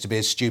intended to be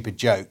a stupid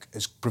joke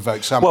has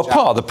provoked so much. Well,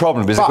 part of the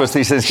problem is, of course,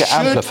 these things get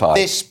amplified.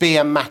 Should this be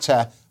a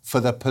matter for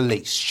the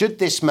police? Should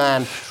this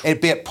man,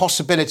 it'd be a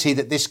possibility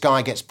that this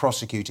guy gets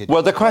prosecuted?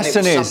 Well, the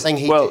question is,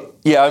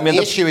 the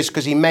issue is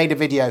because he made a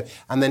video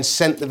and then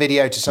sent the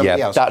video to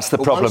somebody else. That's the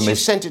problem. Once you've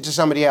sent it to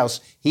somebody else,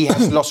 he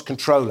has lost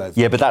control over it.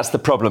 Yeah, but that's the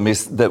problem,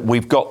 is that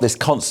we've got this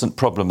constant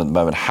problem at the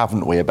moment,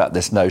 haven't we, about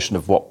this notion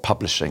of what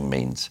publishing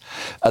means.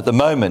 At the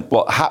moment,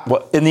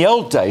 in the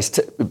old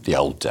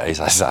days,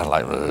 I sound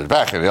like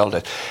back in the old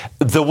days,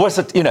 there was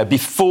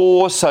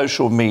before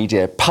social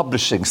media,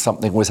 publishing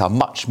something was a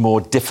much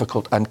more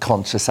difficult and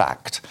conscious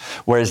act,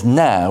 whereas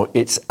now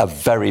it's a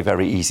very,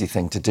 very easy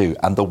thing to do,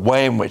 and the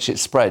way in which it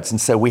spreads. And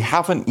so we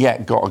haven't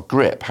yet got a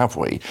grip, have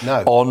we,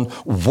 on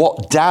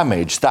what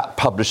damage that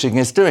publishing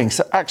is doing.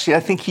 So actually, I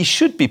think he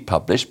should be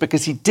published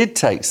because he did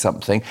take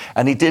something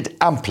and he did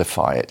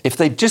amplify it. If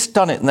they'd just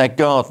done it in their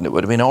garden, it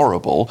would have been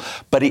horrible,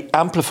 but he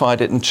amplified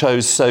it and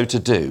chose so to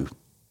do.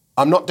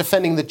 I'm not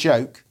defending the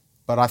joke,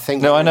 but I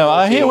think... No, I know,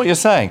 I hear what you're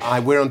saying.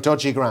 We're on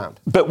dodgy ground.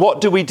 But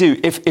what do we do?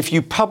 If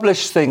you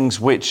publish things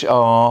which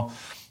are...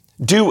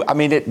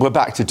 we're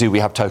back to, do we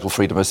have total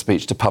freedom of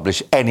speech to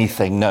publish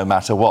anything, no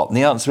matter what? And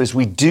the answer is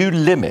we do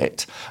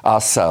limit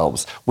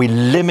ourselves. We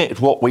limit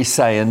what we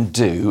say and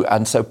do,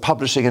 and so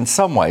publishing in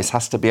some ways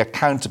has to be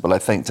accountable, I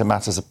think, to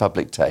matters of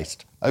public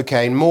taste.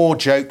 OK, more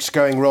jokes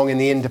going wrong in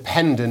The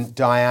Independent,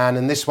 Diane,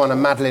 and this one a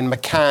Madeleine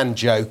McCann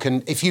joke.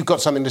 And if you've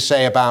got something to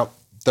say about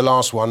the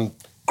last one,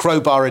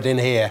 crowbar it in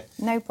here.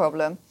 No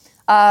problem.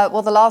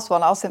 Well, the last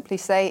one, I'll simply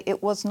say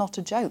it was not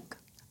a joke.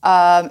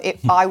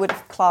 I would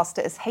have classed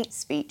it as hate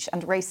speech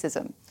and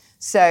racism.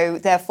 So,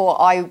 therefore,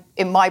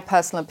 in my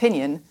personal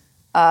opinion,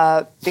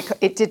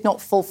 it did not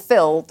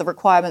fulfil the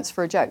requirements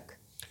for a joke.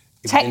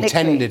 It was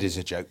intended as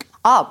a joke.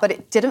 But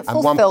it didn't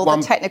fulfil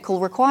the technical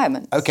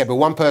requirements. OK, but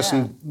one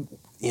person...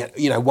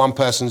 Yeah. One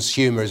person's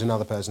humour is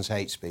another person's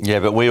hate speech. Yeah,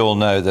 but we all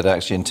know that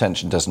actually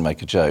intention doesn't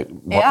make a joke.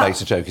 What makes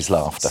a joke is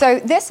laughter. So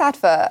this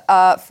advert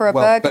for a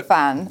burger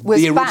van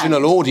was the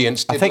original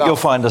audience did you'll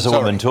find us a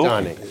woman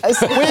talking.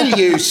 Will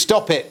you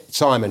stop it,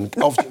 Simon?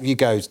 Off you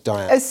go,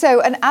 Diane.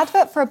 So an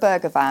advert for a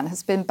burger van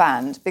has been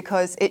banned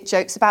because it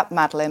jokes about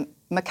Madeleine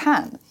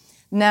McCann.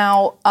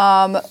 Now,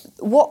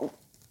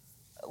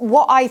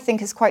 what I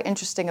think is quite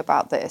interesting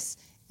about this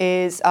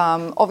is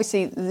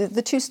obviously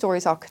the two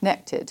stories are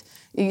connected.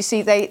 You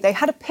see, they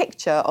had a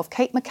picture of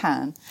Kate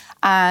McCann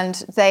and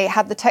they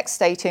had the text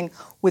stating,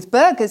 "With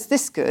burgers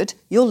this good,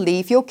 you'll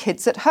leave your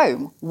kids at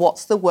home.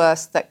 What's the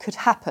worst that could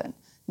happen?"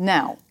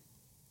 Now,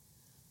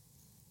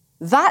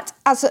 that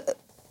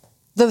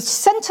the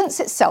sentence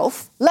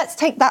itself, let's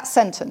take that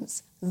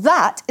sentence.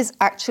 That is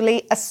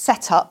actually a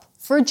setup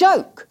for a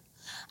joke.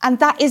 And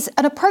that is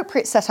an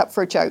appropriate setup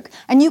for a joke.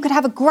 And you could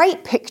have a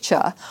great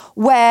picture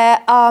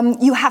where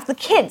you have the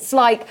kids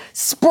like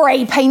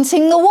spray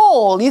painting the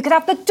wall. You could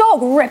have the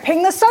dog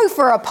ripping the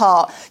sofa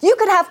apart. You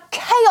could have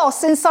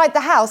chaos inside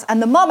the house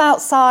and the mum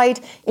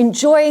outside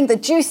enjoying the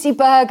juicy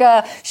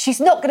burger.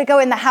 She's not going to go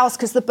in the house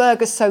because the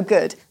burger's so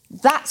good.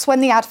 That's when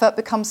the advert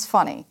becomes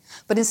funny.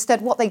 But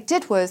instead, what they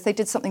did was they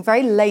did something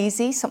very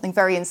lazy, something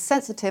very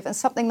insensitive, and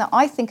something that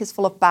I think is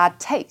full of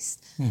bad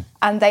taste.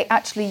 And they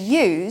actually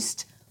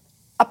used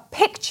a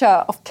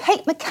picture of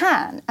Kate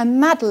McCann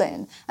and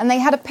Madeline, and they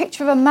had a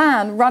picture of a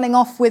man running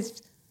off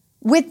with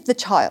the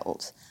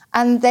child,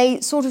 and they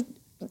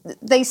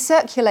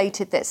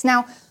circulated this.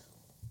 Now,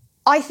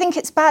 I think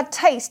it's bad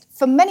taste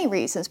for many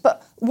reasons,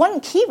 but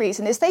one key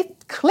reason is they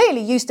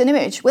clearly used an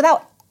image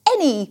without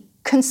any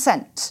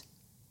consent.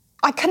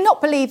 I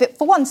cannot believe it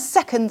for 1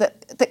 second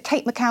that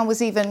Kate McCann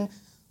was even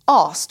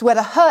asked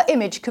whether her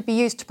image could be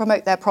used to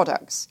promote their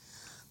products.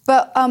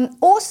 But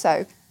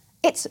also,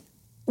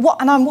 what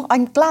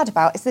I'm glad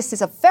about is this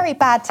is a very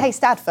bad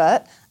taste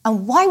advert.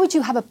 And why would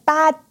you have a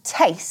bad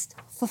taste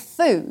for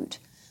food?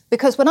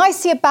 Because when I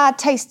see a bad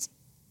taste,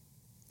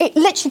 it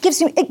literally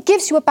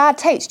gives you a bad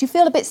taste. You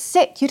feel a bit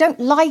sick. You don't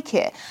like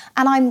it.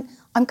 And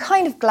I'm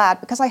kind of glad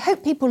because I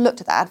hope people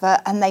looked at the advert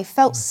and they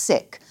felt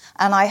sick.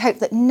 And I hope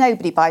that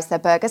nobody buys their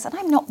burgers. And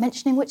I'm not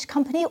mentioning which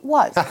company it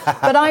was.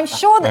 But I'm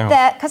sure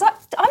that because I'm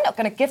not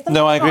going to give them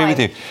No, the I agree time. with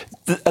you.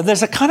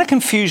 There's a kind of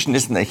confusion,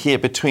 isn't there, here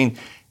between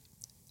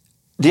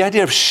the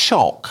idea of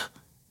shock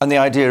and the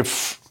idea of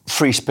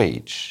free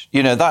speech.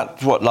 You know,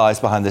 that's what lies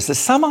behind this. There's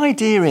some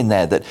idea in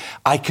there that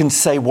I can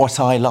say what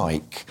I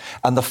like,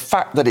 and the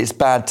fact that it's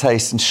bad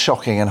taste and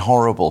shocking and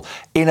horrible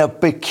in a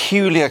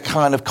peculiar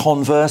kind of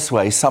converse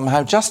way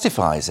somehow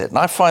justifies it. And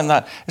I find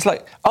that it's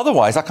like,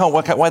 otherwise I can't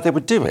work out why they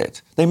would do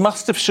it. They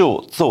must have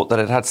thought that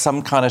it had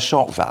some kind of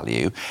shock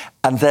value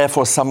and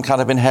therefore some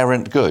kind of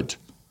inherent good.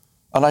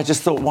 And I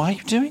just thought, why are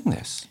you doing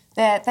this?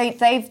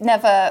 They've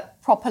never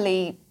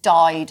properly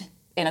died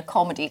in a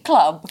comedy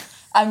club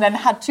and then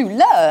had to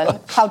learn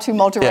how to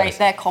moderate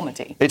their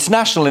comedy. It's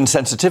National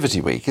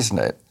Insensitivity Week, isn't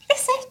it?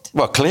 Is it?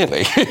 Well,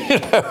 clearly,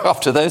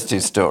 after those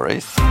two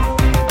stories.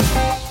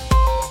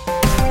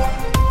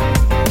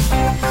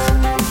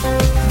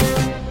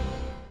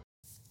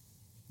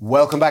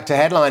 Welcome back to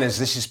Headliners.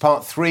 This is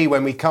part 3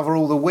 when we cover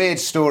all the weird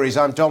stories.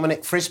 I'm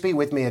Dominic Frisby.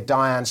 With me are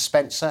Diane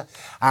Spencer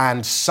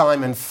and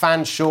Simon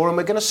Fanshawe. And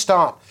we're going to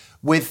start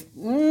with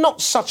not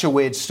such a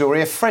weird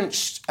story. A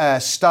French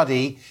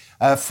study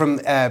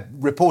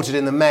reported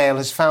in the Mail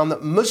has found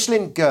that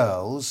Muslim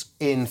girls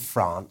in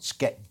France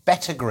get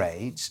better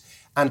grades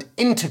and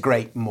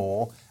integrate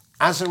more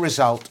as a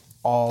result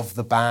of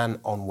the ban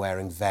on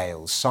wearing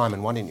veils.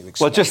 Simon, why didn't you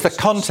explain? Well, just the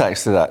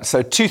context of that.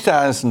 So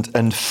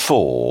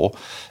 2004,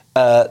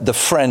 the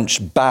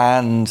French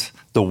banned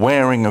the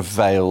wearing of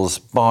veils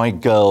by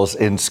girls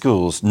in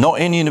schools. Not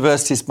in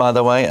universities, by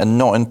the way, and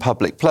not in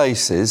public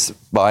places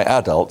by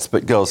adults,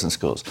 but girls in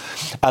schools.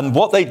 And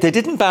what they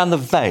didn't ban the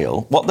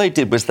veil. What they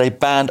did was they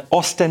banned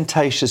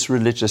ostentatious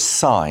religious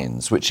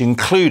signs, which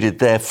included,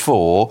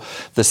 therefore,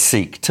 the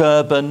Sikh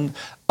turban,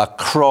 a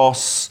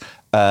cross,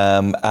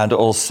 and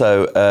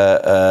also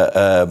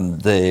the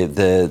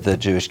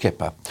Jewish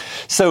kippah.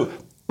 So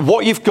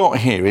what you've got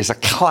here is a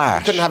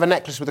clash. You couldn't have a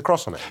necklace with a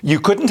cross on it. You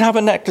couldn't have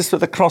a necklace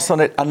with a cross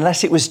on it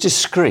unless it was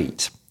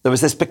discreet. There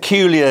was this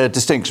peculiar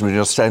distinction between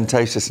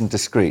ostentatious and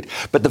discreet.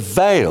 But the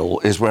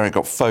veil is where it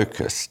got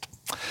focused.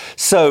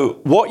 So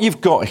what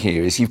you've got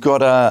here is you've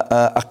got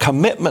a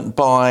commitment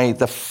by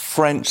the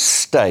French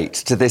state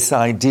to this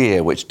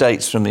idea, which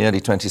dates from the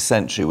early 20th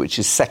century, which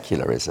is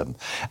secularism.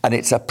 And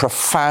it's a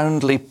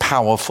profoundly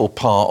powerful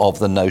part of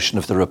the notion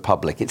of the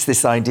Republic. It's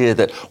this idea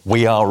that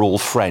we are all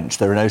French.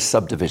 There are no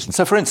subdivisions.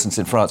 So, for instance,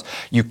 in France,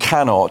 you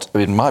cannot,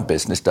 in my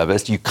business,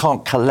 diversity, you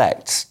can't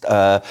collect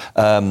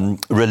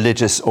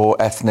religious or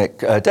ethnic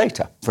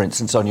data, for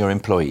instance, on your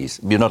employees.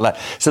 You're not allowed.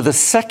 So the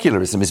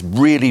secularism is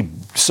really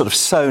sort of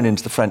sewn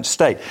into the French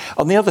state.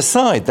 On the other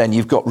side, then,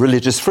 you've got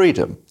religious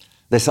freedom,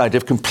 this idea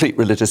of complete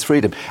religious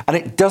freedom. And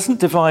it doesn't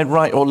divide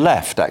right or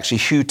left, actually,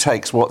 who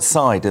takes what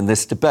side in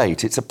this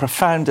debate. It's a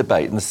profound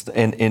debate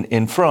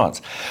in France.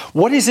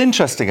 What is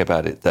interesting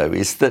about it, though,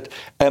 is that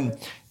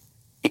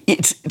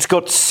it's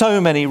got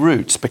so many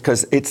roots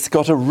because it's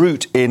got a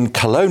root in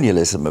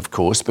colonialism, of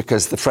course,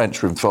 because the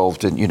French were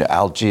involved in,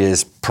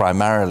 Algiers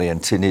primarily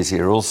and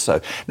Tunisia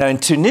also. Now, in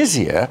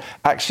Tunisia,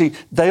 actually,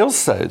 there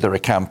are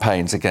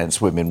campaigns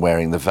against women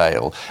wearing the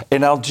veil.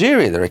 In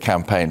Algeria, there are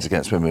campaigns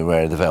against women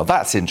wearing the veil.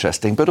 That's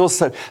interesting. But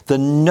also, the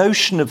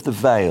notion of the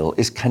veil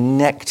is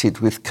connected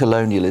with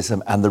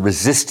colonialism and the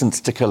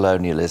resistance to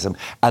colonialism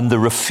and the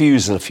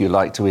refusal, if you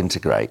like, to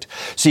integrate.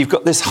 So you've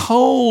got this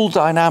whole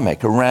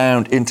dynamic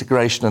around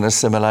integration and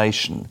assimilation.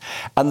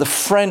 And the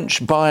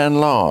French, by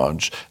and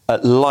large,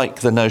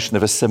 like the notion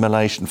of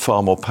assimilation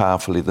far more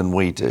powerfully than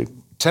we do.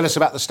 Tell us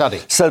about the study.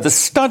 So the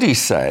study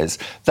says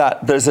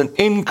that there's an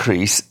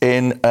increase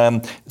in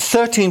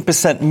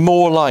 13%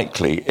 more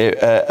likely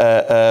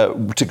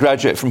to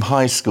graduate from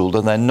high school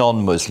than their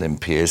non-Muslim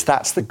peers.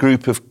 That's the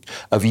group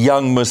of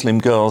young Muslim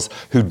girls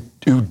who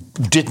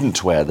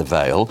didn't wear the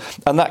veil,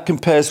 and that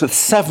compares with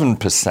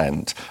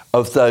 7%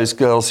 of those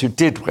girls who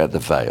did wear the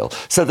veil.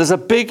 So there's a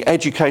big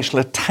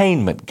educational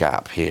attainment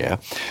gap here.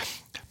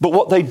 But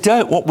what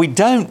we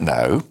don't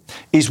know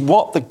is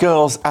what the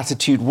girls'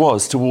 attitude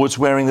was towards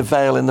wearing the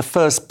veil in the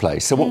first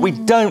place. So what we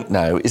don't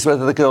know is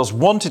whether the girls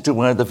wanted to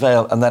wear the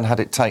veil and then had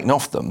it taken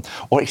off them,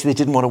 or actually they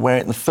didn't want to wear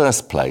it in the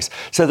first place.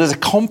 So there's a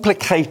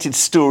complicated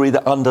story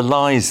that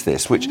underlies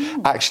this, which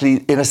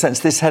actually, in a sense,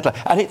 this headline...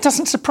 And it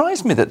doesn't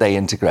surprise me that they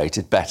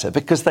integrated better,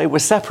 because they were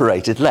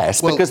separated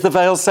less, because the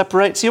veil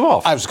separates you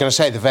off. I was going to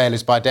say the veil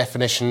is by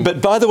definition...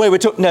 But by the way, we're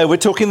talking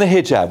the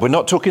hijab. We're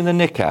not talking the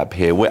niqab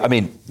here.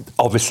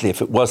 Obviously,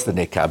 if it was the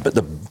niqab, but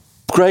the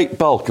great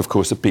bulk, of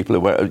course, of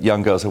people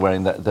young girls are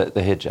wearing the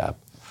hijab.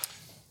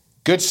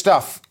 Good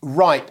stuff.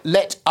 Right,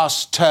 let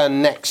us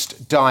turn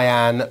next,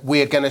 Diane.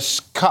 We're going to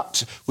skip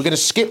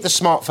the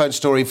smartphone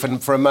story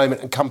for a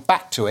moment and come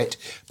back to it.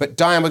 But,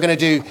 Diane, we're going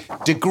to do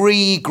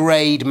degree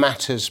grade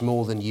matters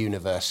more than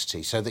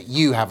university, so that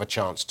you have a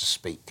chance to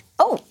speak.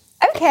 Oh,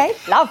 OK,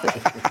 lovely.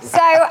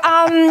 So,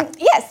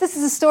 yes, this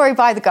is a story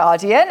by The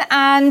Guardian.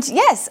 And,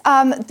 yes,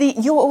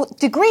 your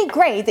degree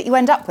grade that you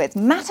end up with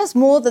matters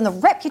more than the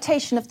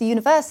reputation of the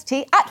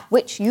university at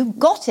which you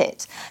got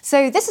it.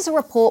 So this is a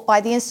report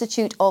by the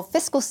Institute of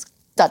Fiscal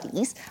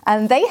Studies,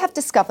 and they have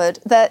discovered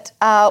that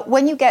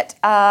when you get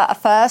a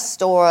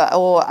first or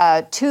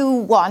a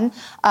 2-1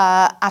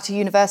 at a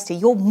university,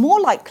 you're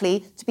more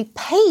likely to be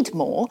paid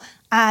more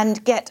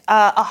and get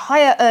a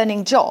higher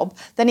earning job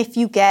than if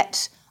you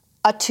get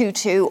a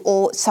 2-2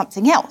 or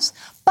something else.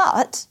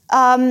 But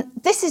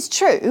this is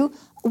true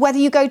whether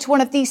you go to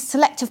one of these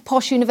selective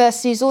posh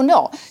universities or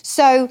not.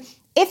 So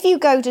if you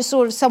go to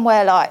sort of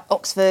somewhere like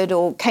Oxford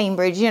or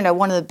Cambridge,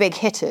 one of the big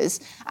hitters,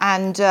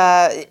 and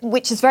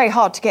which is very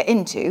hard to get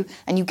into,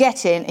 and you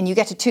get in and you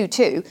get a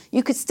 2-2,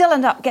 you could still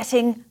end up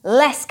getting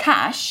less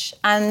cash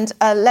and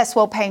a less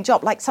well-paying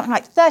job, like something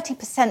like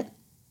 30%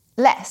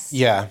 less.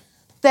 Yeah.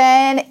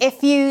 Than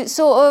if you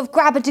sort of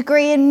grab a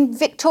degree in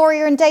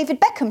Victoria and David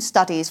Beckham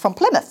studies from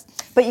Plymouth,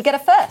 but you get a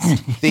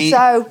first.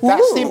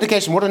 That's the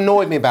implication. What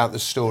annoyed me about the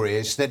story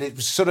is that it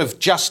sort of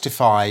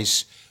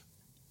justifies,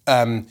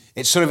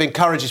 it sort of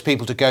encourages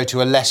people to go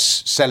to a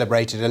less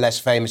celebrated, a less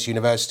famous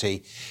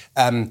university.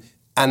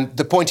 And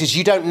the point is,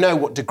 you don't know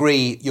what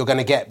degree you're going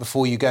to get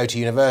before you go to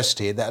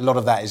university. A lot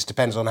of that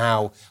depends on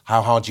how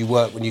hard you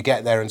work when you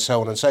get there, and so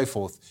on and so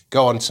forth.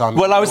 Go on, Simon.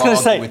 Well, I was going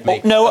to say,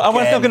 no, I'm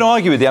not going to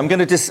argue with you. I'm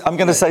going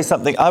to say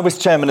something. I was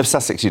chairman of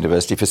Sussex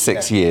University for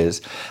 6 years,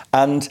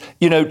 and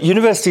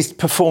universities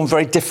perform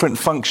very different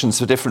functions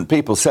for different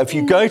people. So if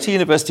you go to a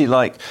university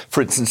like,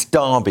 for instance,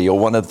 Derby, or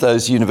one of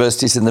those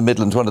universities in the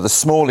Midlands, one of the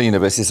smaller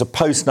universities, or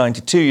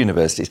post-92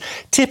 universities,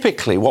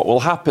 typically what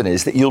will happen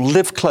is that you'll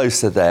live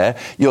closer there,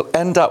 you'll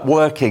end up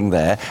working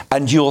there,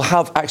 and you'll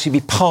actually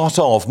be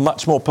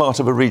much more part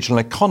of a regional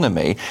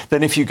economy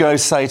than if you go,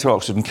 say, to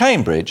Oxford and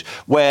Cambridge,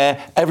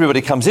 where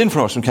everybody comes in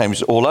from Oxford and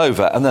Cambridge all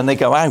over, and then they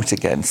go out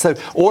again. So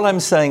all I'm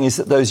saying is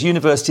that those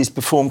universities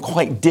perform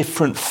quite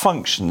different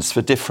functions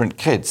for different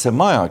kids. So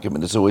my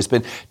argument has always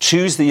been,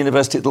 choose the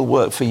university that'll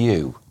work for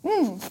you.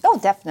 Oh,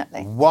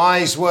 definitely.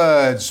 Wise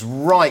words.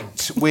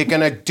 Right, we're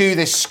going to do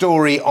this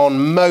story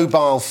on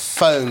mobile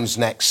phones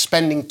next.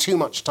 Spending too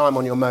much time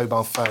on your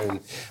mobile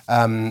phone.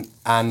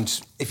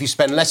 And if you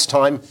spend less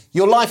time,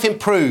 your life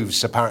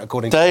improves, apparently,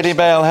 according to... Daily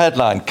Mail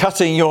headline,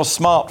 cutting your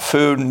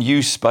smartphone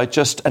use by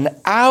just an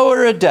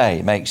hour a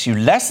day makes you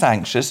less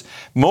anxious,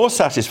 more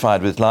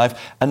satisfied with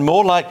life, and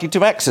more likely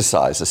to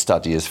exercise, a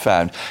study has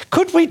found.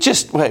 Could we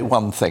just... Wait,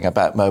 one thing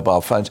about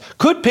mobile phones.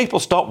 Could people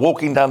stop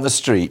walking down the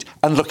street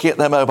and looking at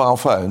their mobile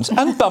phones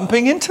and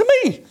bumping into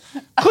me?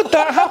 Could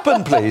that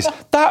happen, please?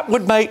 That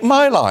would make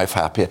my life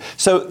happier.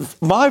 So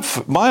my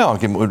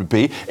argument would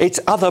be it's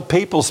other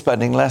people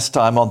spending less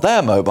time on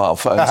their mobile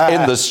phones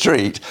in the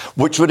street,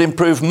 which would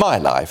improve my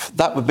life.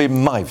 That would be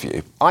my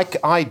view.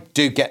 I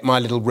do get my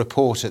little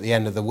report at the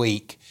end of the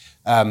week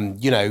Do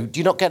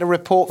you not get a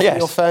report from Yes.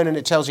 your phone and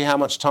it tells you how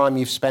much time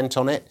you've spent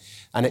on it?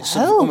 And it's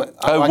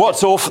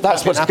what's awful?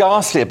 That's what's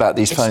ghastly about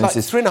these phones.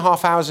 It's like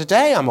 3.5 hours a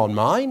day I'm on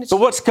mine. But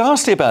what's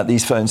ghastly about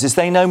these phones is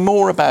they know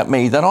more about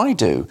me than I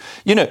do.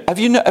 Have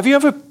you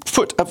ever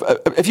put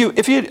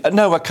if you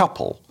know a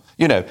couple,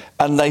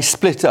 and they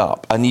split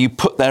up, and you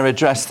put their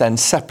address then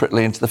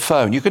separately into the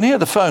phone, you can hear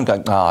the phone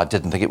going, I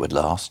didn't think it would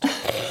last.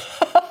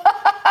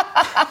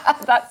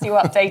 That's you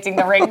updating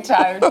the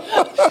ringtone.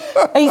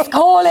 He's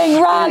calling,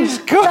 run!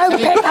 Don't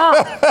pick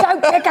up!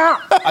 Don't pick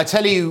up! I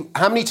tell you,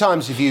 how many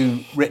times have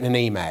you written an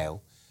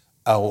email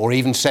or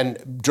even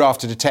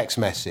drafted a text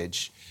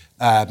message?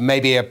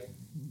 Maybe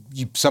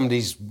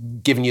somebody's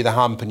given you the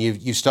hump and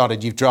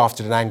you've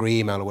drafted an angry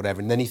email or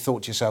whatever, and then you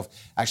thought to yourself,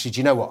 actually, do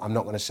you know what? I'm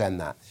not going to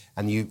send that.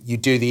 And you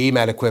do the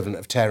email equivalent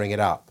of tearing it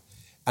up.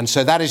 And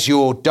so that is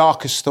your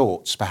darkest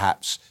thoughts,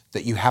 perhaps,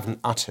 that you haven't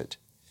uttered.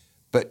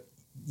 But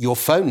your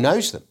phone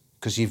knows them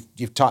because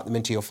you've typed them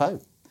into your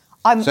phone.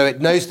 So it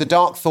knows the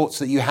dark thoughts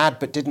that you had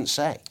but didn't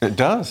say. It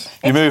does.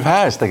 You move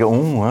house, they go,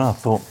 I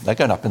thought they're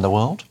going up in the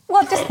world.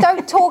 Well, just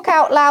don't talk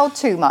out loud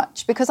too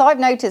much, because I've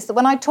noticed that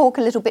when I talk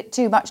a little bit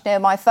too much near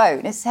my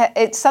phone,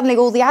 it's suddenly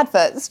all the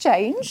adverts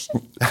change.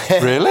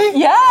 Really?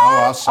 Yeah.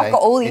 Oh, I'll say. I've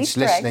got all the it's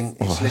Easter eggs. listening.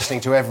 It's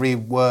listening to every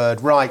word.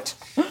 Right.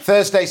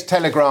 Thursday's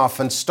Telegraph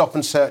and Stop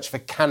and Search for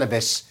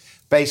Cannabis,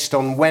 based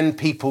on when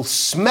people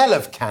smell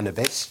of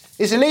cannabis,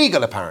 is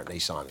illegal, apparently,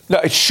 Simon. No,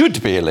 it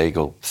should be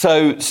illegal.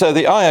 So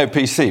the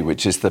IOPC,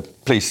 which is the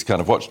police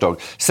kind of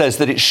watchdog, says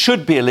that it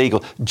should be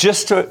illegal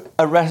just to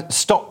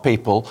stop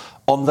people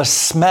on the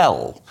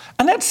smell.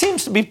 And that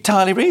seems to be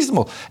entirely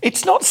reasonable.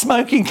 It's not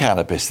smoking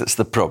cannabis that's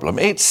the problem.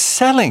 It's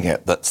selling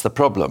it that's the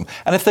problem.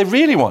 And if they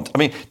really want...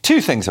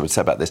 two things I would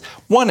say about this.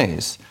 One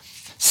is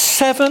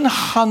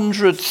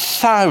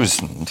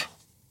 700,000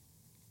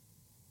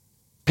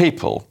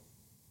 people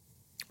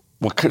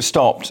were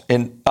stopped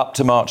up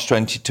to March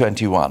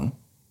 2021,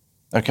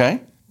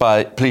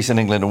 by police in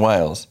England and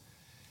Wales.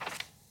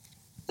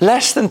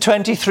 Less than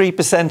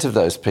 23% of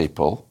those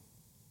people,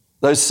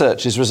 those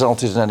searches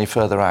resulted in any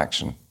further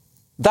action.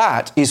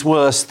 That is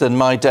worse than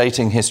my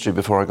dating history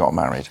before I got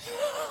married.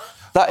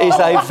 That is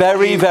a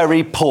very,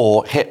 very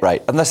poor hit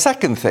rate. And the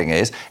second thing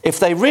is, if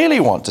they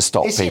really want to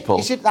stop people...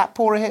 Is it that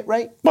poor a hit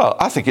rate? Well,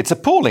 I think it's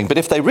appalling, but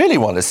if they really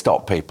want to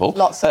stop people...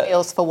 Lots of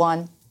meals for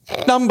one.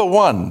 Number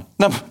one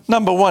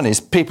is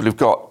people who've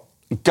got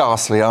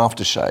ghastly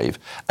aftershave,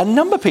 and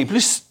number people who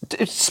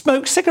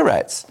smoke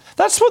cigarettes.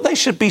 That's what they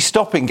should be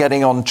stopping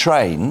getting on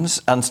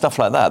trains and stuff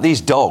like that.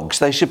 These dogs,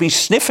 they should be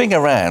sniffing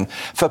around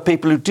for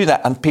people who do that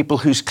and people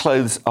whose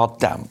clothes are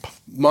damp.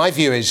 My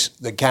view is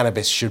that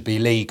cannabis should be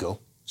legal,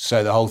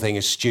 so the whole thing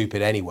is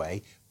stupid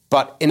anyway.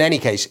 But in any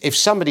case, if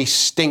somebody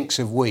stinks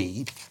of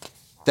weed,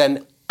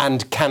 and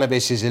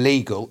cannabis is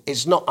illegal,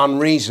 it's not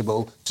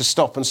unreasonable to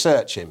stop and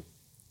search him.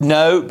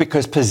 No,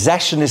 because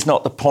possession is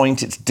not the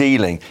point, it's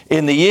dealing.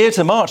 In the year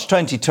to March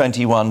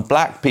 2021,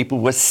 black people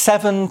were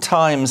 7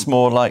 times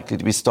more likely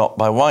to be stopped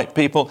by white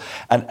people,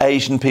 and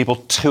Asian people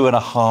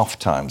 2.5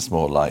 times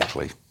more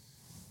likely.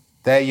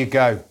 There you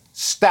go.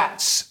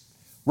 Stats.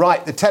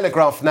 Right, the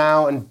Telegraph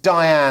now, and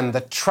Diane,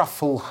 the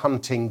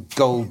truffle-hunting,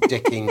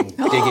 gold-digging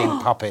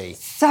puppy.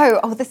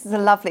 So, this is a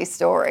lovely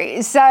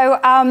story. So,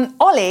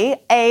 Ollie,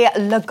 a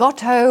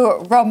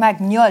Lagotto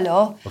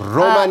Romagnolo...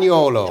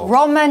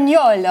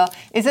 Romagnolo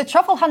is a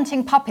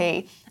truffle-hunting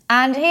puppy,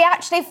 and he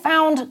actually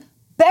found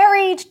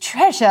buried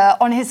treasure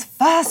on his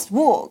first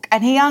walk,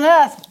 and he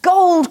unearthed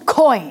gold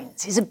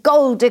coins. He's a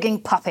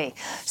gold-digging puppy.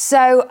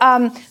 So,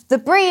 the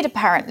breed,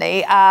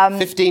 apparently...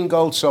 15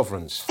 gold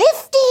sovereigns. 15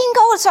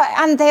 gold sovereigns,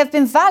 and they have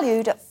been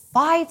valued at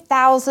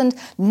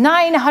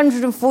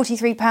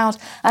 £5,943,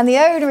 and the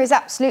owner is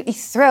absolutely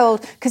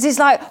thrilled because he's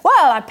like,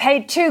 well, I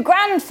paid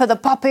 £2,000 for the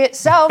puppy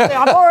itself, and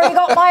I've already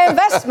got my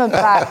investment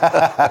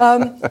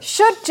back.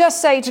 Should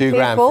just say to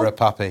people... £2,000 for a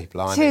puppy,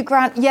 blimey.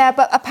 £2,000, yeah,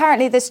 but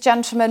apparently this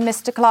gentleman,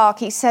 Mr. Clark,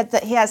 he said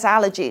that he has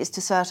allergies to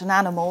certain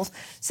animals,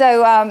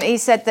 so he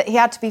said that he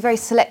had to be very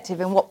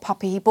selective in what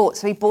puppy he bought.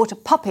 So he bought a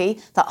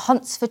puppy that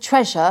hunts for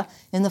treasure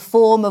in the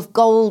form of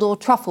gold or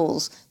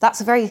truffles.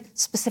 That's a very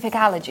specific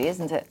allergy,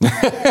 isn't it?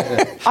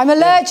 I'm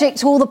allergic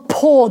to all the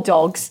poor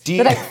dogs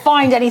that don't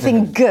find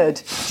anything good.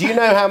 Do you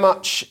know how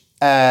much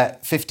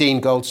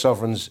 15 gold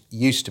sovereigns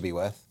used to be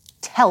worth?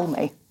 Tell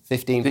me.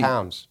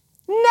 £15.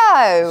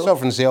 No.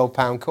 Sovereign's the old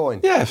pound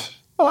coin. Yes.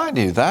 Well, I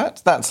knew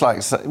that. That's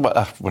like...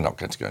 Well, we're not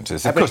going to go into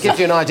this. But it gives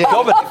you an idea.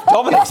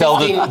 Dominic's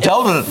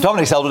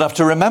old enough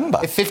to remember.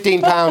 If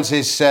 £15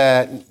 is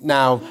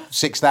now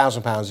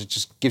 £6,000, it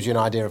just gives you an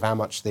idea of how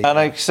much the... And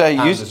I say,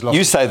 you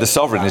say the lost.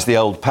 sovereign is the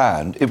old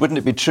pound. Wouldn't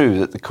it be true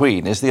that the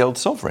Queen is the old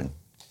sovereign?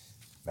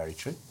 Very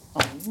true.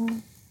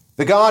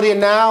 The Guardian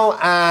now,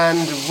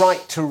 and Right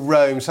to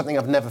Roam, something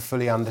I've never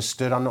fully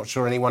understood. I'm not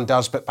sure anyone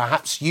does, but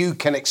perhaps you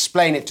can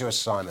explain it to us,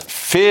 Simon.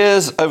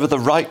 Fears over the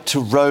right to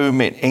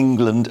roam in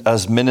England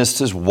as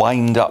ministers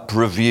wind up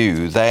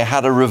review. They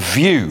had a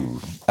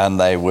review, and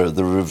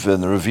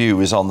the review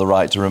is on the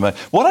right to roam.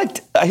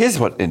 Here's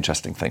what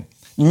interesting thing.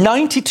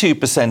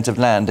 92% of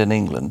land in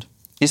England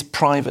is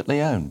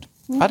privately owned.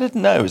 I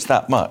didn't know it was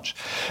that much.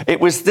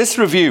 This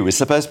review was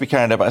supposed to be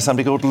carried out by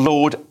somebody called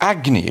Lord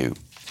Agnew,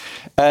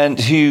 and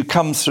who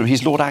comes through,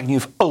 he's Lord Agnew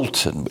of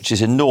Alton, which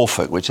is in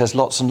Norfolk, which has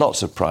lots and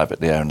lots of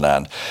privately owned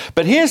land.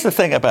 But here's the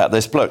thing about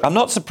this bloke. I'm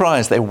not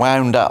surprised they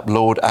wound up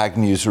Lord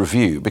Agnew's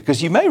review,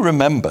 because you may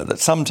remember that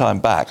sometime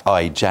back,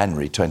 i.e.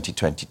 January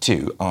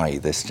 2022, i.e.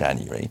 this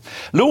January,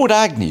 Lord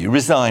Agnew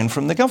resigned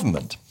from the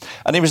government.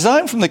 And he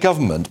resigned from the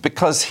government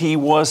because he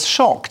was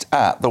shocked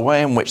at the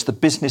way in which the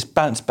business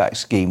bounce-back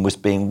scheme was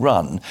being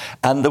run,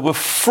 and there were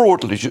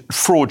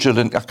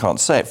fraudulent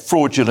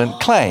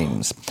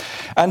claims.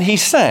 And he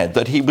said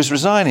that he was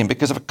resigning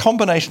because of a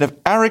combination of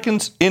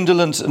arrogance,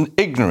 indolence and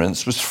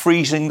ignorance was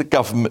freezing the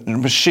government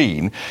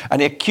machine,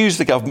 and he accused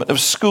the government of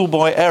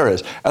schoolboy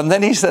errors. And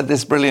then he said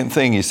this brilliant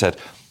thing, he said,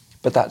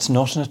 but that's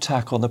not an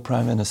attack on the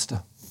Prime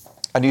Minister.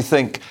 And you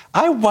think,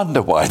 I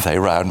wonder why they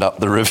round up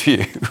the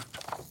review.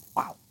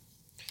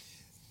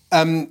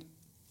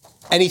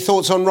 Any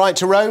thoughts on Right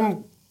to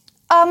Roam?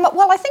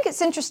 Well, I think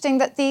it's interesting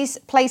that these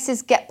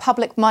places get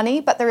public money,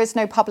 but there is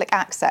no public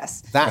access.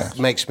 That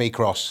makes me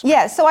cross.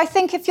 Yeah, so I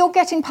think if you're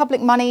getting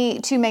public money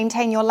to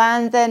maintain your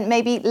land, then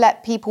maybe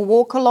let people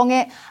walk along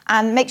it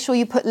and make sure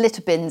you put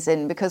litter bins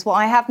in, because what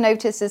I have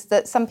noticed is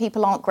that some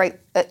people aren't great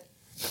at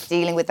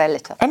dealing with their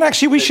litter. And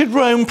actually, we should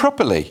roam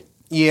properly.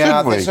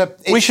 Yeah,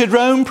 we should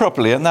roam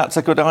properly, and that's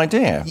a good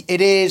idea. It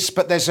is,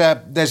 but there's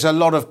a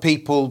lot of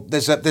people.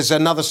 There's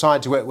another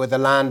side to it where the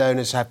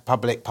landowners have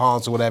public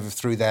paths or whatever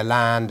through their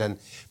land, and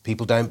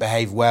people don't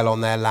behave well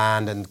on their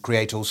land and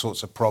create all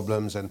sorts of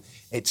problems. And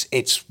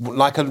it's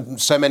like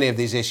so many of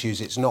these issues.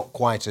 It's not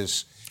quite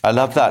as. I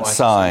love that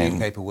sign. The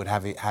newspaper would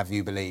have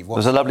you believe.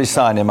 There's a lovely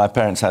sign in my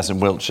parents' house in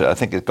Wiltshire. I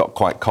think it got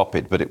quite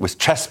copied, but it was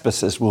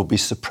trespassers will be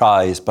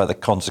surprised by the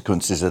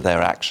consequences of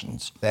their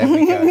actions. There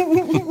we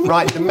go.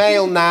 Right, the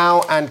Mail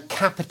now, and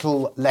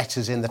capital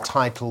letters in the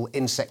title.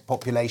 Insect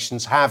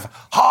populations have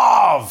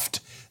halved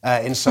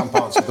in some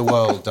parts of the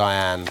world,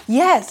 Diane.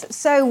 Yes,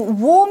 so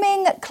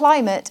warming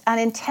climate and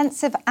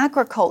intensive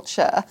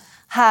agriculture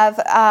have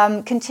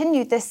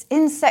continued this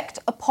insect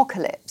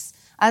apocalypse.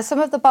 And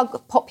some of the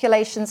bug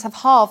populations have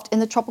halved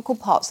in the tropical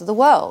parts of the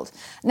world.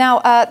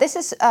 Now, this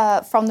is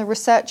from the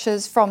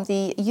researchers from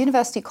the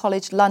University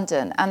College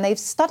London, and they've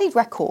studied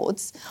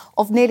records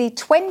of nearly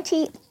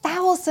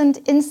 20,000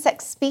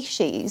 insect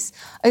species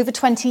over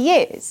 20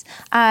 years.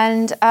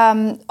 And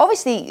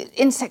obviously,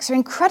 insects are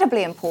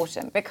incredibly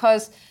important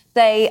because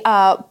they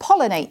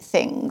pollinate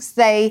things.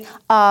 They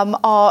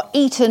are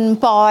eaten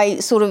by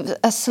sort of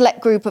a select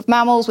group of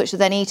mammals, which are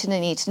then eaten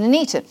and eaten and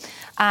eaten.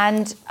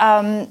 And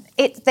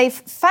they've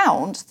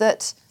found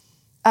that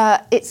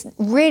it's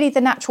really the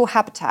natural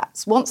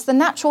habitats. Once the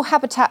natural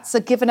habitats are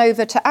given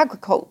over to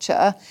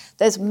agriculture,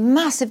 there's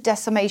massive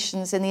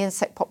decimations in the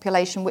insect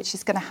population, which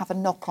is going to have a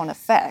knock-on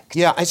effect.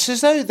 Yeah, it's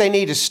as though they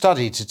need a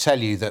study to tell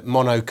you that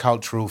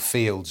monocultural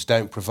fields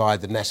don't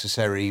provide the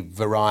necessary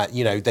variety.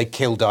 You know, they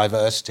kill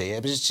diversity.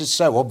 It's just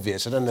so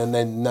obvious. I don't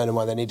know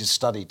why they need a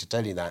study to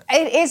tell you that.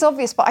 It is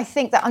obvious, but I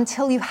think that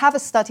until you have a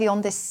study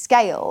on this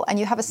scale and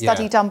you have a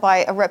study done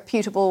by a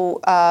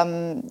reputable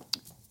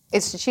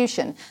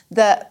institution,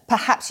 that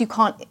perhaps you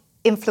can't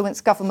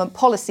influence government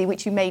policy,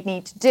 which you may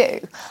need to do.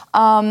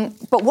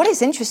 But what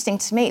is interesting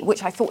to me,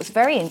 which I thought was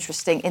very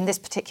interesting in this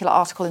particular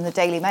article in the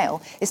Daily Mail,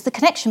 is the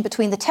connection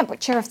between the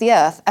temperature of the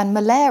Earth and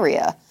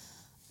malaria.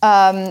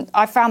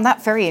 I found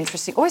that very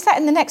interesting. Or is that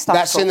in the next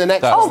article? That's in the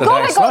next one. Oh,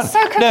 God, I got one.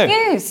 so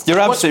confused. No,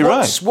 you're absolutely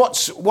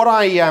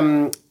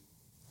right.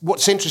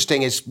 What's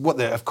interesting is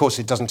of course,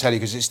 it doesn't tell you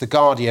because it's the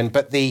Guardian,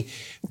 but in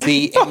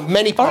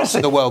many parts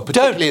of the world,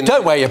 particularly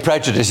don't wear your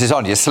prejudices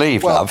on your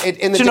sleeve, love.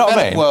 In the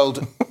developed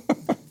world,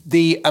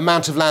 the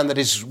amount of land that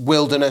is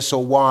wilderness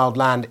or wild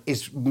land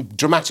is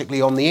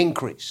dramatically on the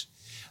increase,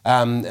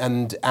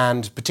 and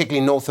particularly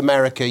in North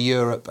America,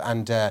 Europe,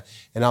 and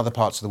in other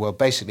parts of the world,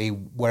 basically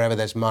wherever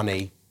there's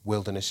money,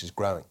 wilderness is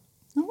growing.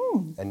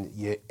 And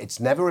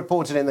it's never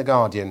reported in The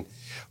Guardian.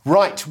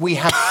 Right, we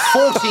have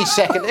 40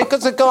 seconds.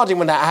 Because The Guardian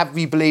would have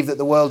you believe that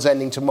the world's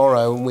ending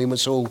tomorrow and we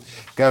must all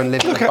go and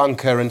live in a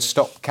bunker and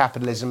stop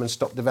capitalism and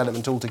stop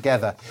development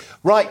altogether.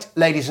 Right,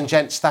 ladies and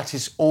gents, that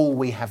is all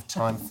we have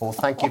time for.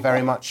 Thank you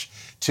very much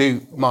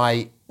to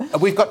my...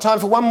 We've got time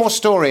for one more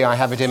story. I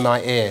have it in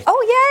my ear.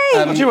 Oh,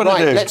 yay! What do you want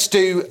to do? Let's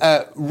do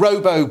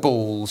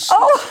robo-balls.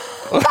 Oh!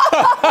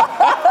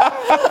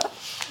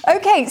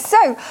 OK,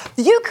 so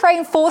the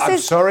Ukraine forces... I'm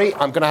sorry,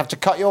 I'm going to have to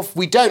cut you off.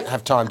 We don't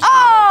have time to do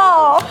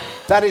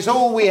That is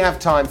all we have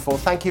time for.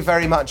 Thank you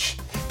very much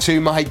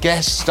to my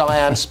guests,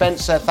 Diane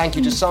Spencer. Thank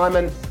you to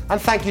Simon. And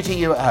thank you to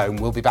you at home.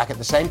 We'll be back at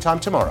the same time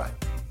tomorrow.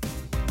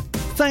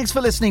 Thanks for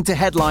listening to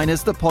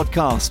Headliners, the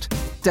podcast.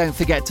 Don't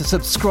forget to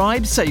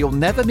subscribe so you'll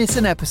never miss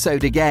an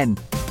episode again.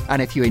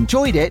 And if you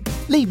enjoyed it,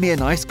 leave me a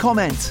nice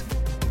comment.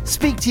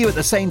 Speak to you at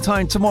the same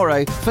time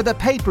tomorrow for the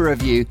paper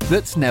review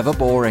that's never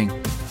boring.